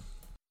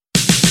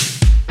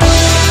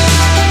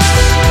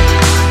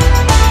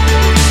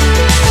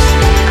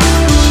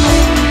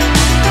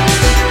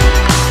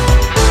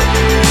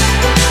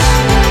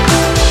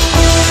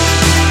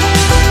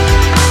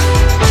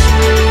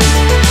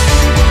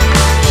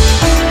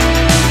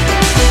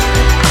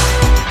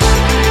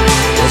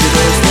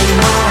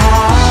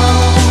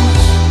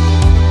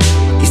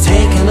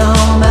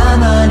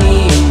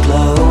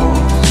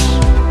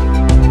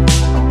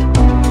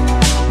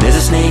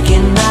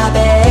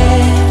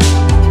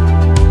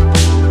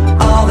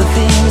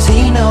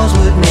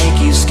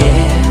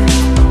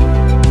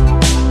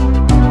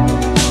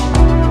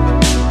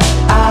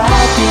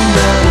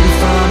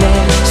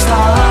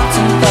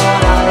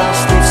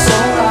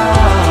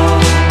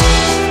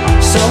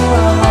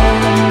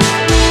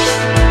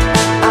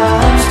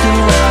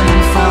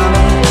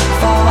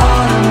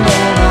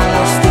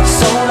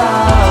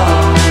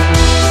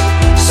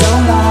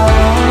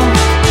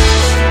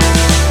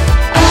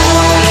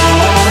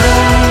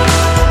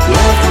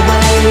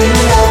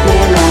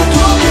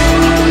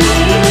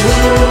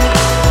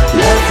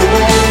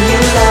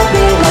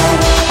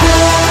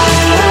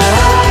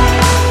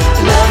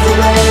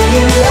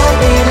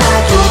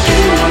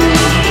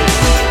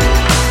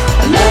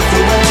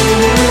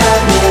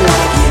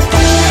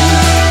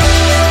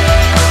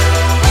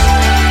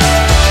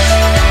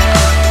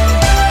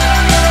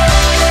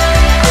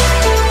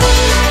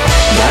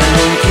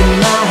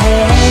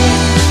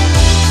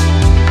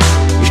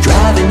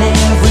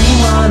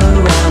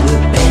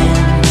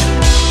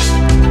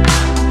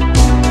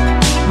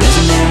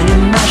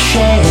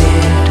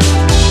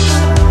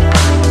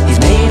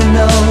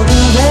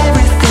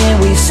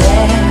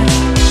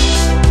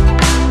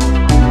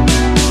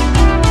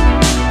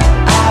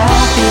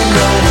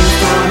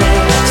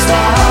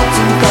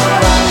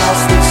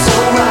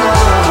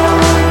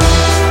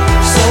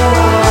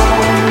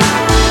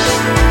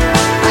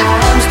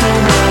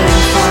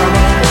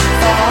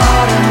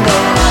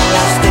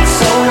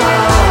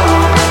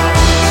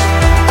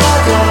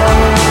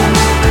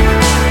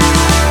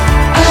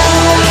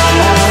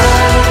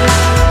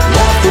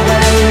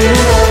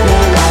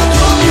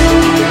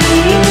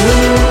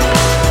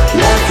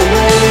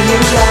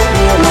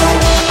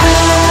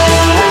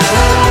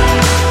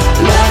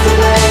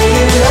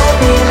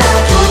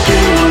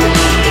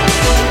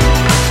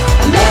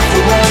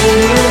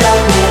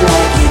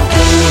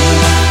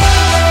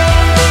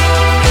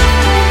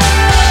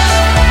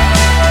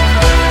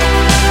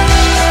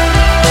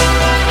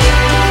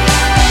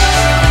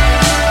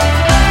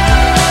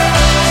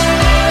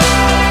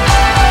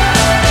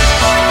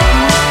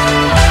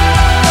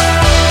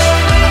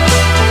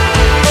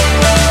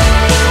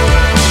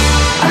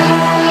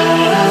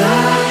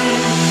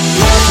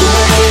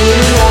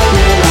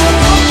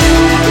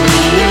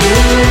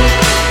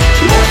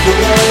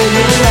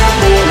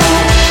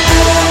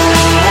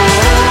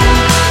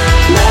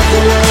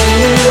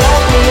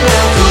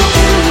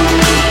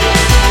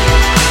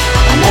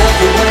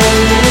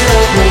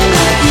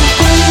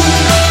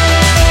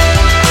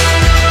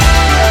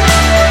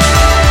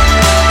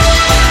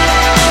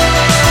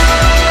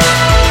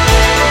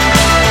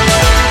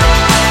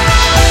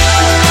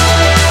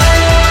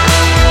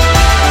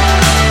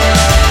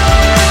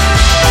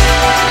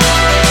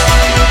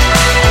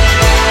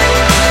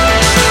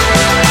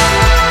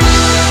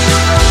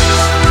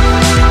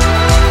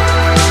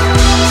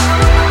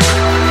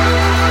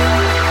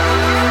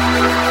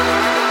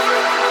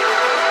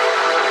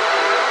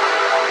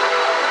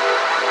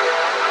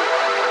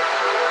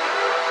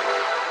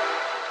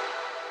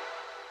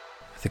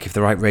 If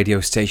the right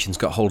radio stations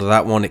got hold of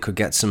that one, it could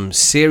get some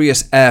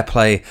serious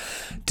airplay.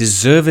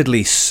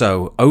 Deservedly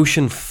so.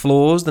 Ocean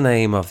Floors, the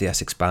name of the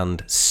Essex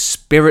band.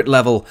 Spirit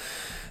Level,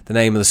 the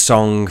name of the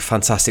song.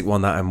 Fantastic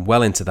one, that I'm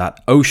well into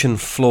that. Ocean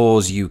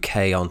Floors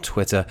UK on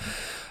Twitter.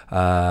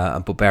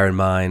 But bear in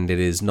mind, it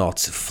is not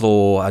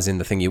floor as in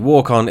the thing you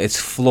walk on. It's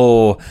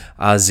floor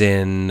as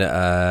in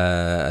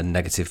a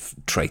negative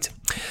trait.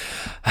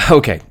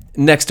 Okay,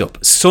 next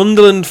up.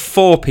 Sunderland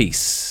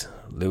 4-piece.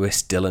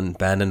 Lewis, Dylan,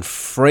 Ben and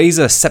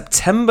Fraser.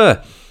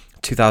 September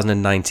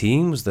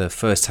 2019 was the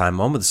first time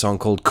on with a song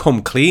called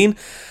Come Clean.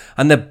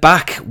 And they're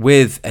back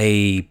with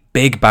a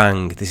big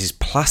bang. This is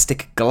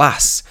Plastic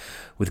Glass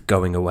with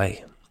Going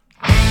Away.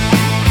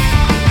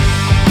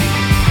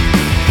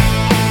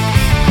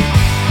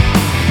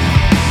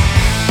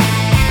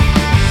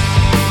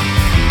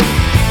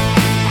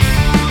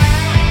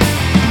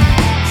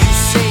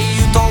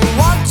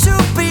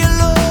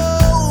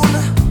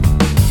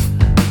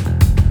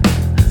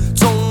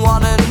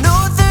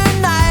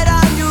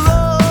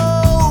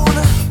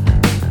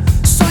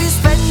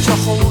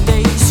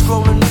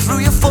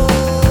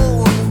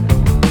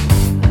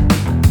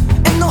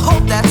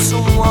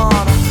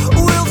 Someone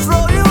will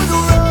throw you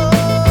the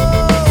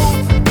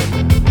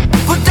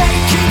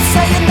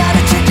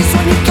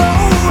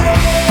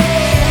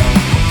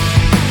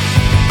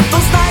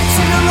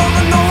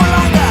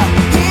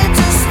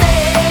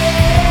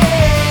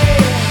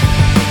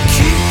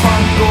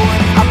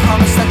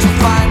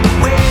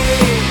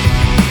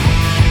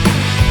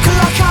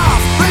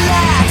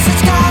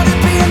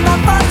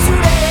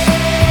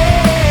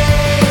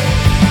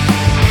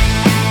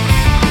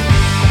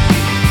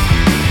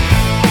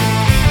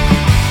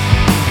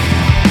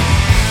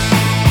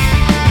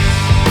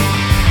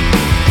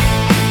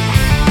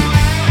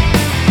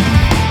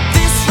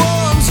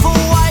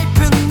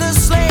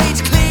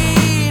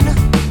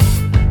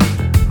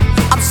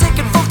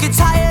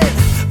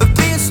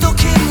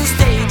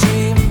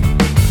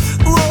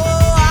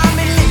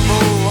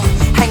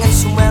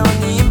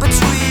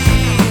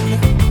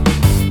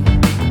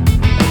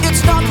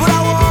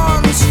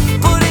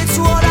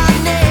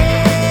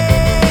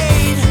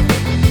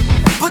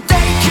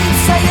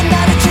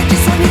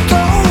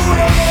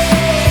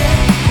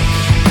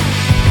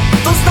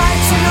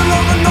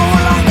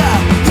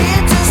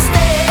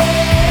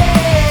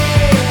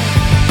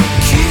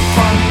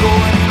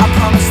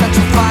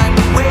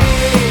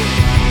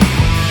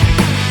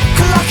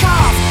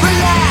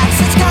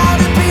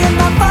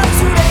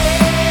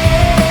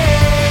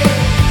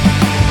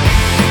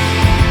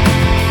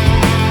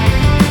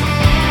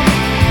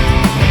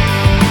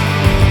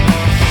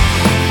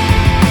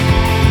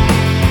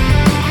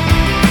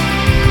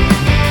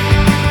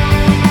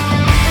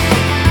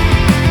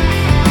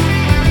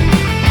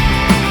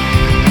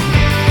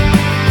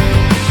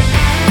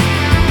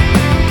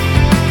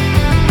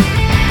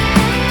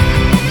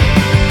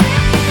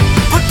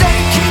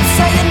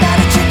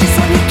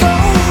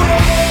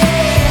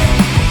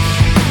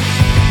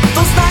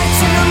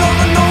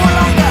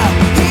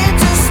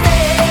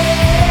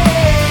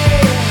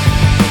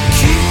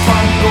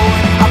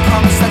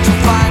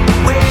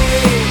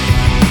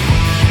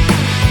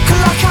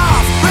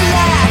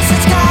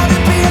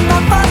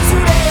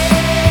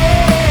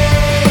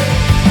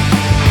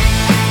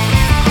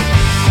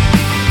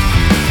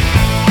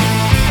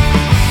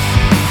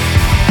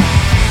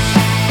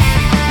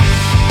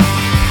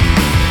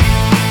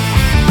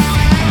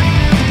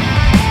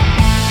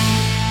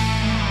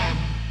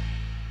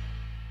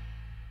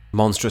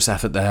Monstrous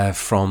effort there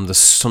from the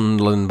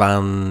Sunderland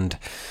band.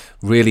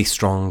 Really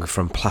strong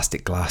from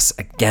Plastic Glass.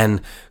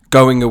 Again,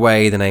 Going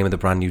Away, the name of the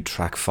brand new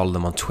track. Follow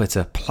them on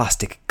Twitter.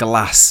 Plastic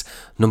Glass,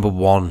 number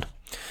 1.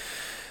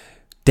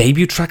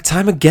 Debut track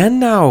time again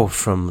now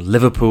from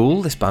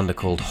Liverpool. This band are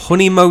called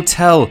Honey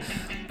Motel.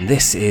 And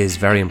this is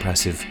very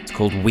impressive. It's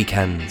called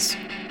Weekends.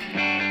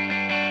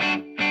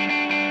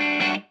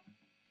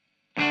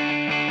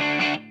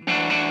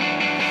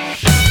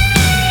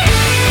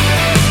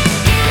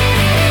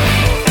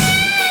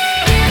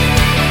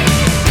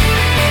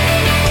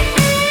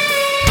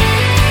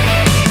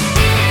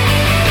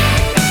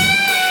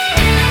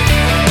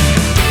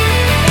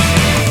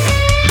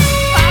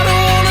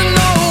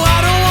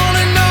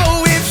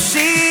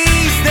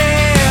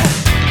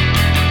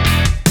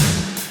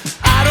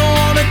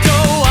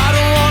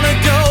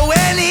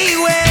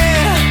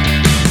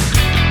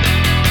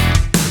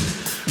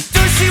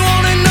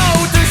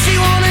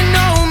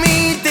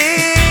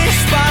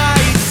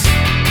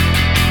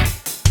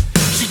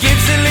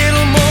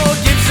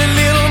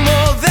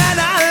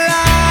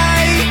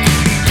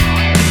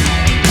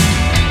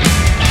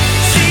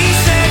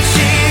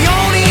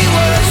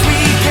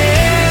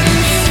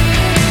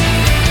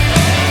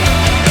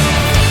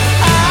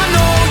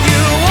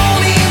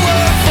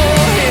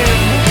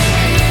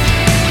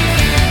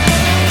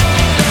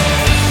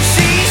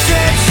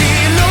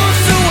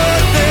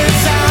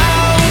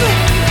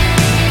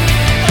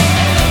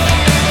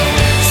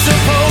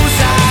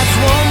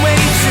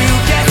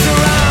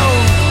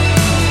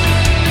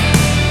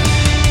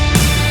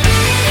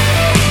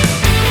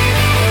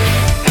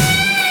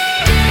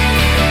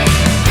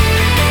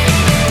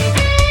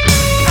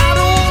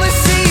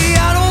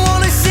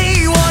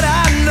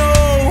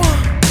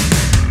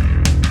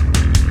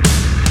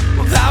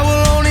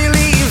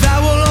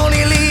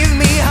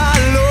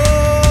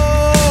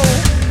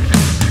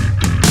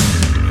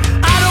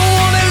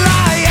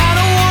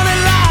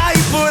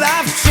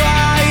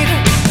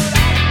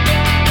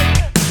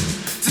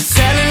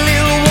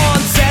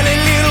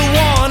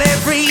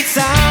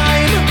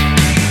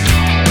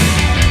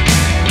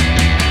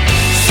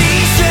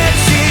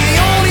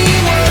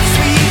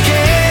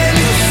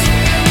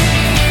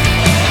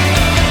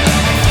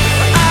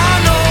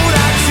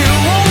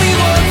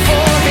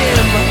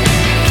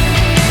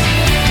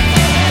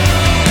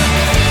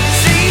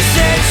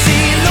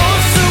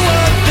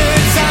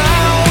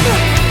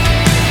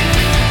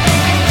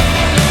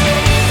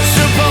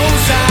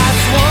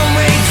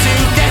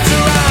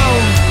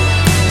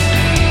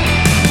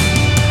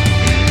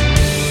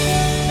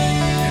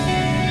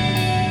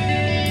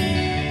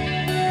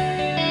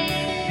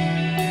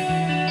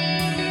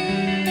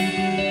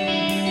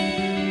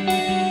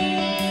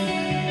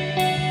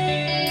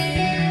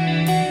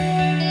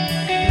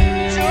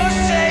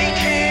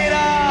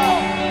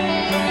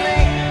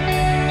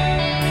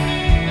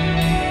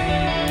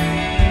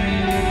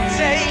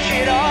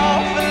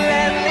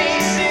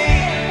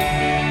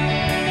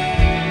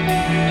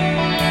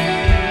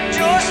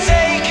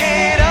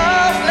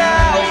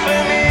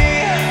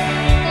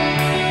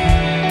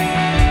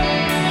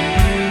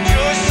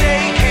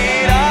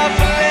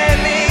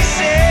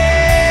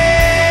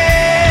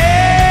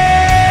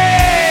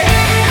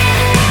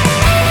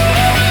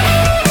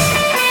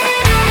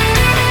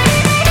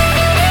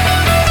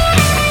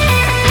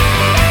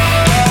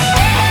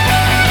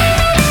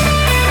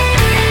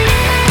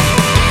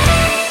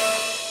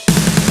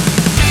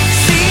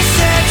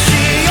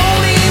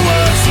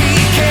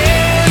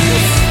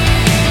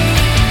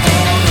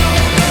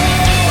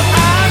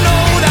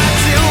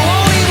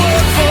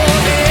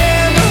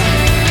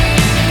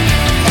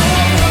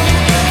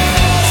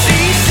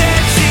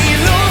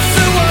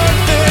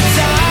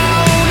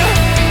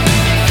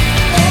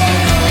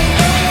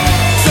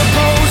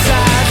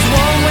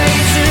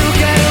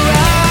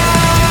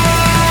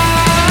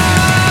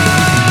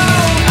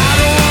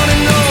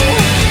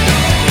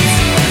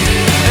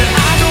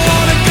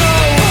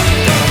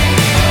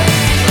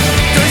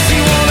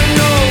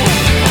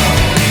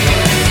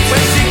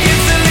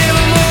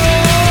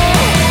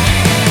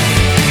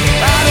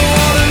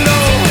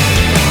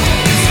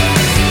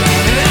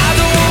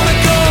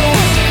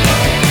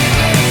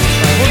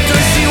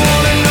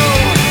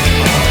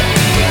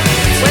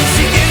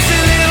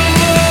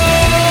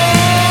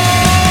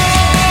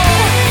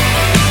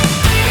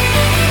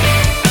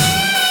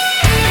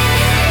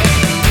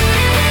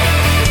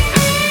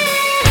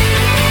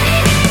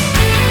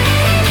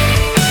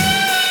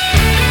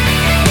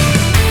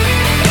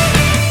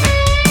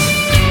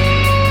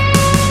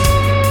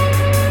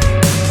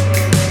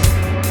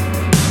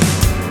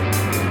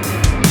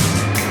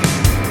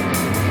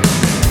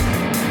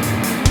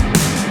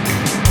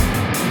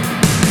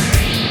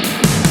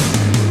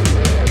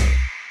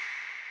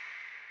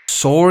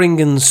 soaring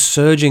and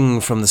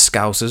surging from the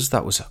Scousers.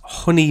 That was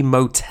Honey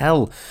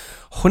Motel.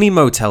 Honey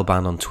Motel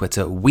band on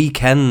Twitter.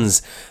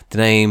 Weekends, the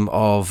name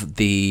of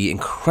the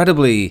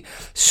incredibly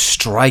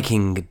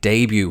striking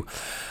debut.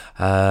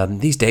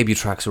 These debut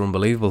tracks are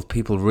unbelievable.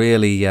 People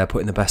really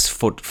putting the best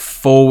foot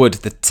forward.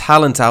 The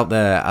talent out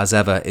there, as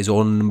ever, is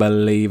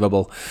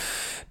unbelievable.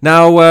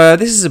 Now,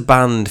 this is a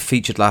band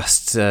featured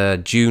last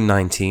June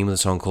 19 with a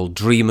song called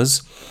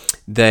Dreamers.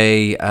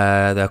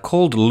 They're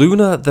called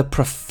Luna the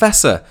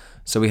Professor.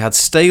 So we had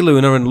Stay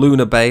Luna and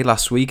Luna Bay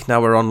last week.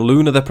 Now we're on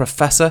Luna the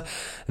Professor.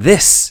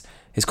 This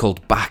is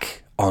called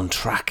Back on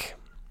Track.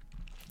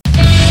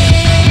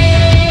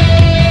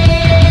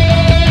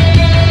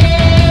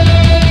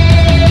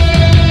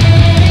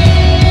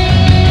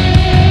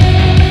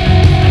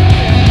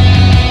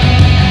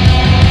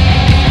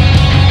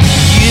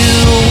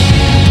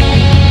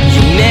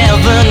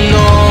 Never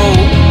know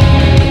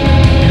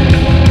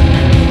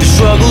the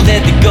struggle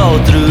that they go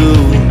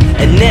through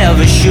and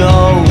never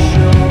show.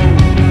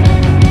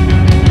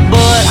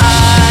 But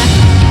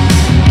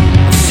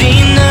I've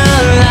seen the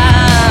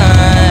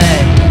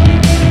light,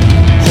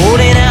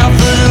 holding out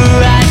for the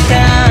right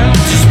time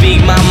to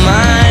speak my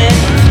mind.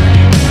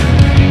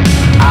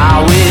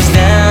 I was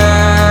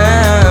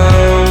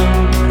down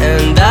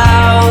and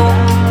out,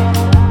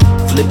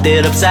 flipped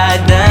it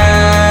upside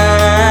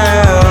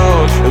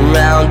down,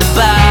 around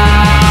about.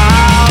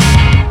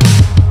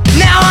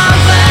 Now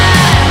I'm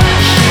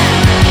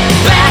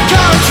back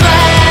on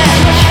track.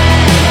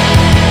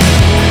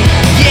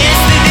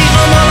 Yesterday's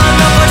no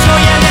longer for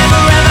sure, you're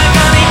never ever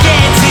gonna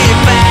get it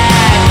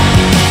back.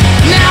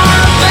 Now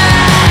I'm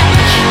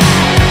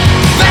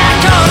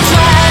back on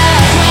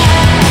track.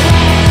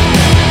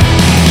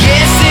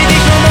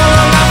 Yesterday's no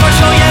longer for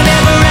sure, you're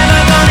never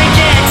ever gonna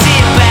get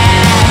it back.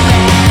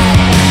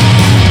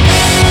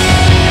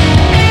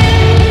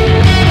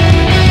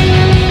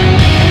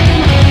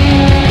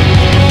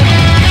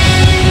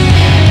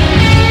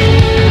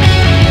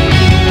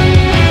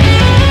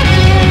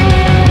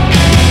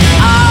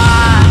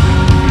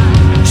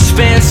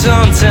 Spend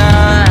some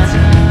time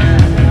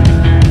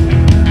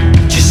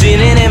just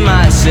sitting in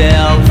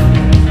myself,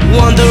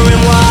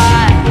 wondering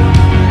why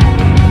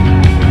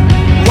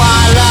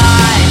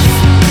life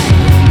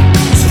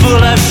is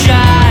full of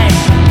shine.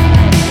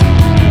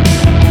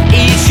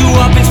 Eats you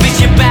up and spits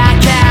you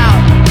back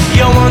out.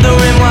 You're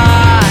wondering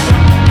why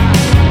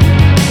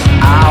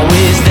I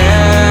was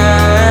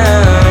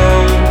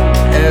down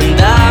and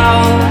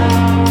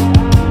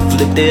out,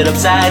 flipped it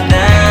upside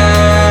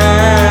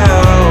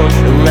down,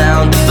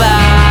 around about.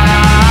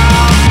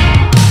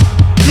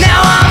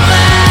 Now I'm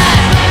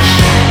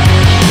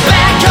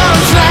back on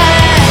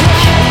track.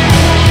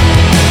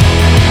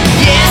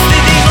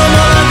 Yesterday's no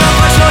longer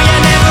for sure,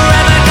 you're never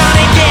ever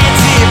gonna get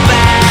it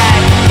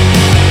back.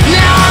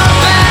 Now I'm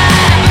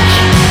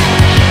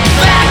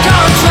back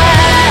on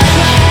track.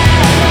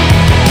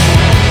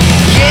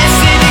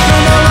 Yesterday's no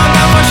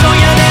longer for sure,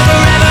 you're never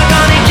ever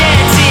gonna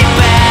get it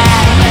back.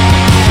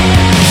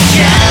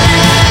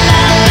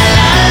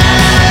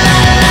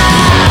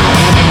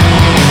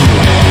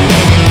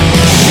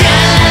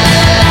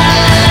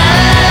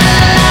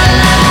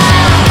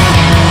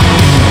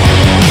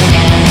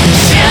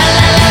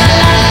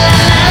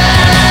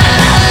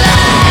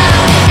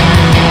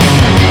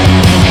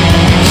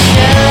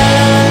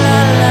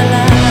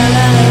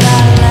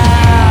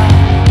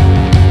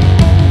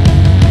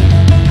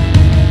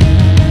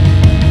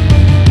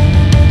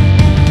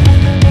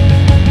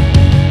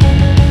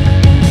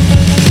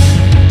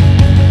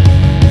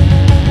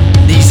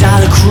 These are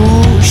the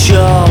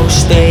crucial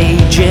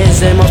stages,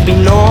 there must be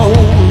no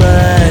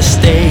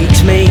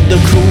mistakes. Make the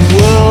cruel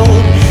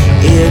world,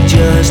 it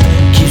just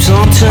keeps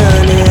on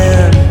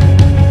turning.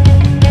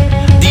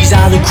 These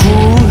are the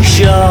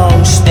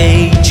crucial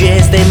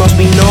stages, there must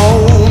be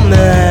no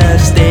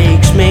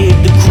mistakes.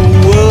 Make the cruel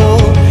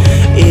world,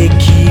 it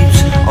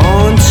keeps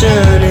on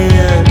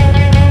turning.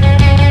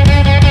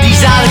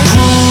 These are the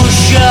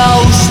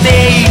crucial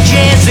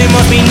stages, there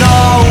must be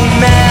no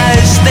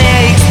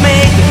mistakes.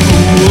 Make the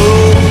cruel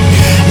world,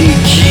 it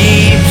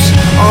keeps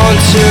on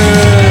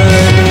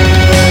turning.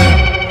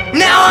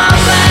 Now I'm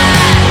back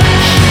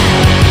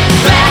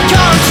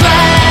on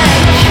track.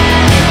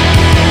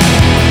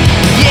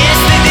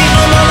 Yesterday's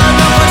no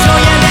longer for sure,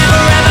 you're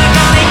never ever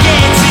gonna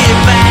get it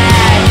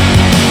back.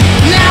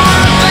 Now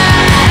I'm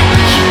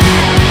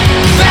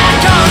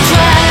back on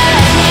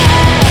track.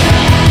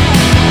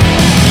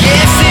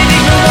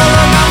 Yesterday's no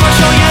longer for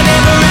sure, you're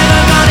never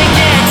ever gonna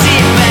get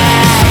it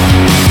back.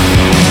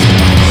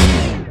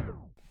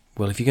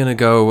 Well, if you're going to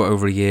go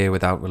over a year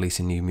without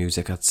releasing new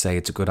music, I'd say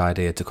it's a good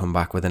idea to come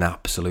back with an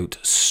absolute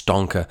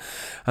stonker.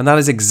 And that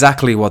is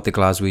exactly what the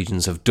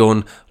Glaswegians have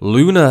done.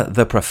 Luna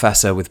the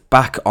Professor with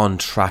Back on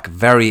Track.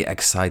 Very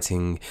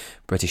exciting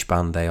British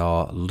band they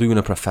are.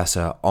 Luna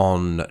Professor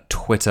on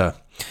Twitter.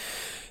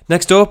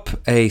 Next up,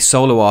 a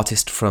solo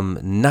artist from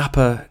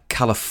Napa,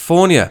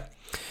 California.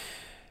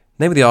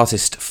 Name of the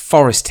artist,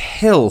 Forrest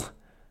Hill.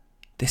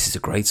 This is a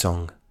great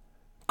song.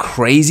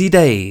 Crazy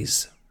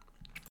Days.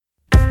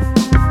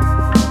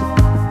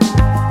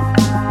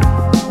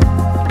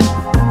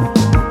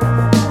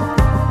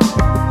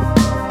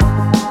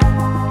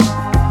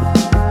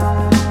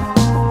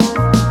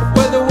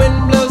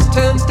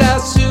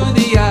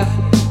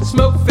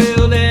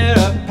 Smoke-filled air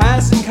of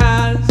passing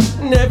cars,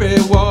 and every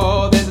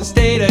wall there's a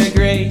state of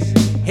grace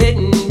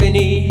hidden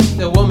beneath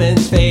the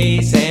woman's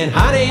face. And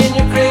honey, in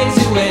your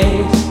crazy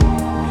ways,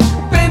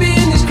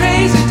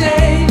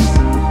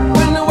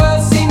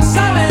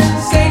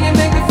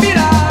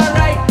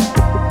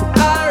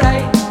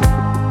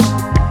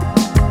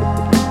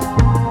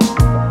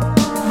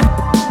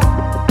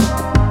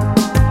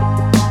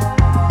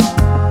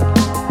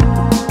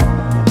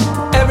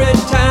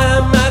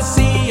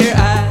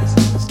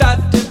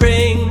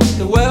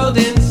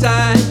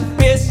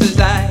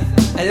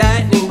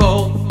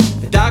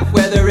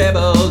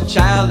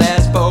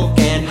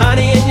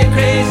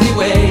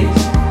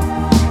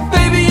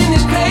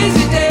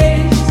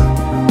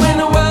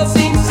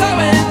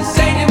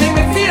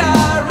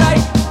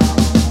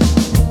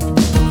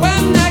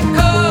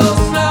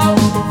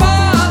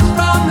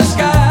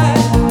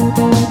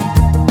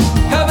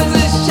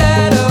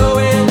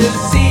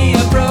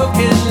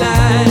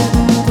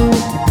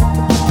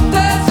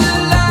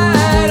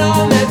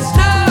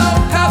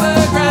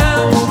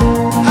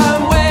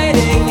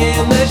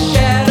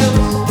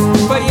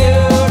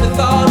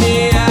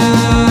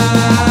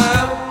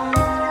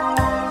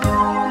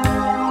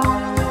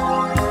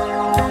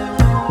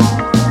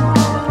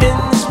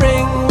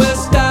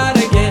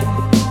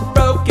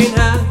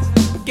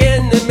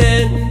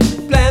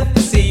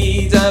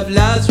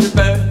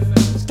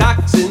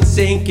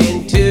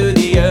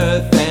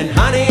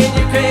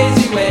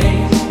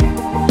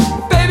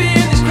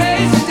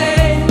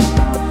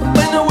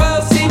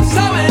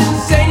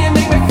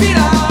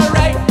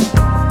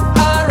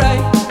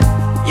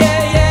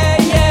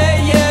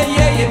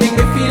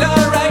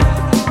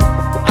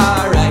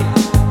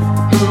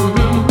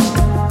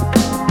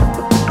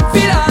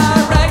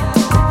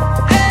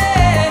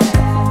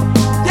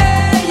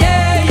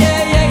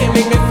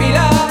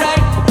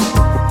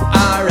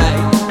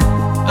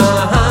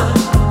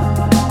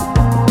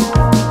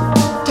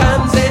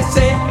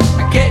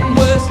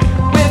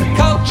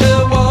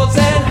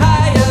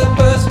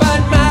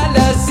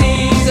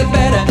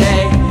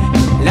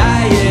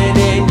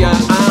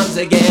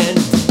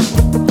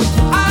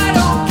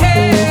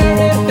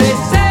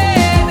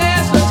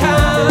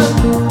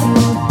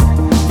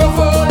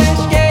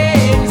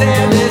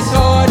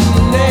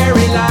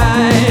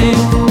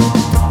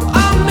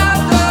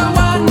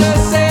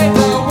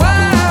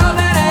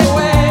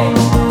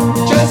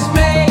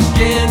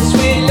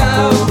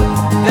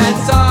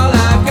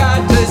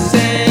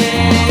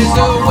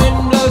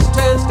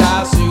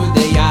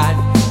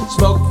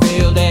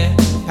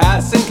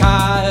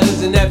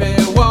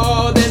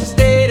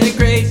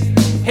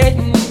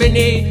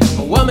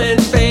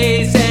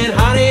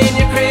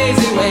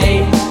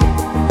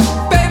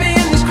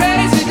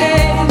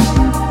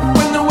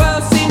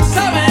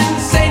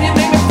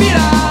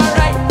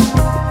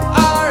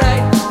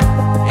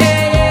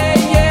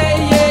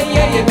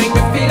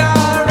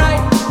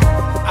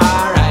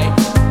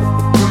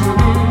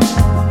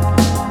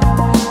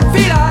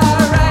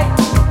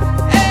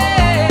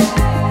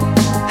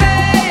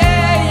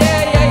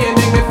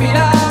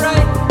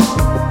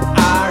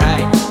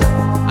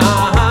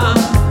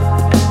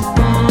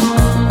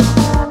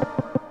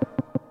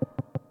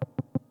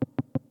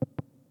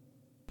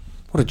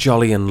 What a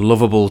jolly and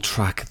lovable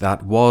track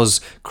that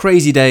was.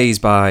 Crazy Days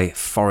by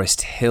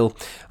Forrest Hill.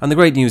 And the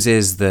great news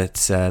is that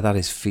that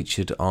is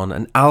featured on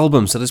an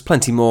album, so there's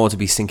plenty more to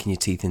be sinking your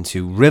teeth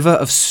into. River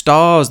of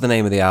Stars, the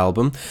name of the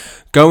album.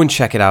 Go and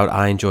check it out.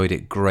 I enjoyed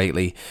it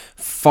greatly.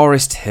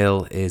 Forrest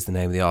Hill is the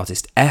name of the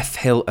artist. F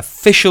Hill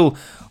Official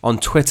on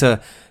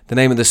Twitter. The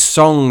name of the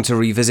song to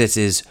revisit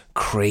is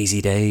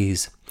Crazy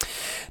Days.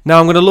 Now,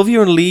 I'm going to love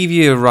you and leave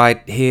you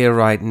right here,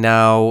 right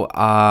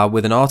now,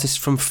 with an artist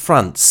from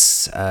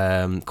France,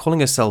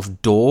 calling herself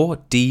Dorrr,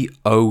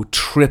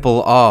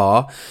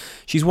 Dorrr.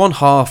 She's one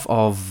half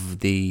of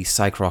the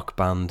psych rock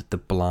band The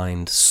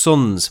Blind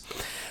Sons.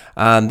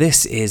 And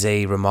this is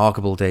a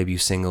remarkable debut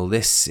single.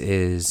 This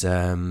is,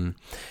 I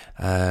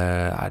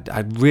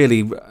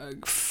really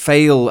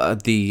fail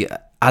at the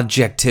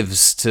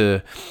adjectives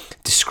to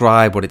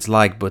describe what it's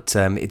like, but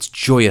it's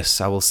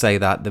joyous, I will say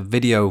that. The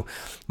video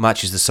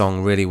matches the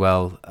song really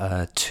well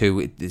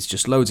too. It's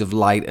just loads of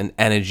light and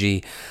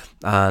energy,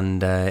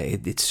 and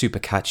it's super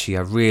catchy.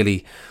 I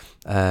really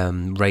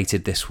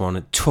rated this one.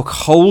 It took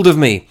hold of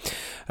me.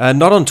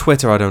 Not on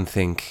Twitter, I don't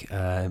think,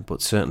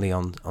 but certainly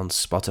on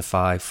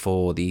Spotify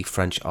for the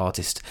French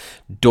artist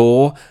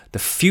Dorrr. The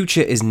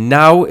Future Is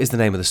Now is the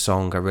name of the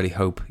song. I really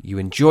hope you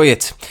enjoy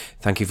it.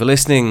 Thank you for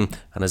listening,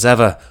 and as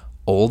ever,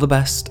 all the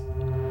best.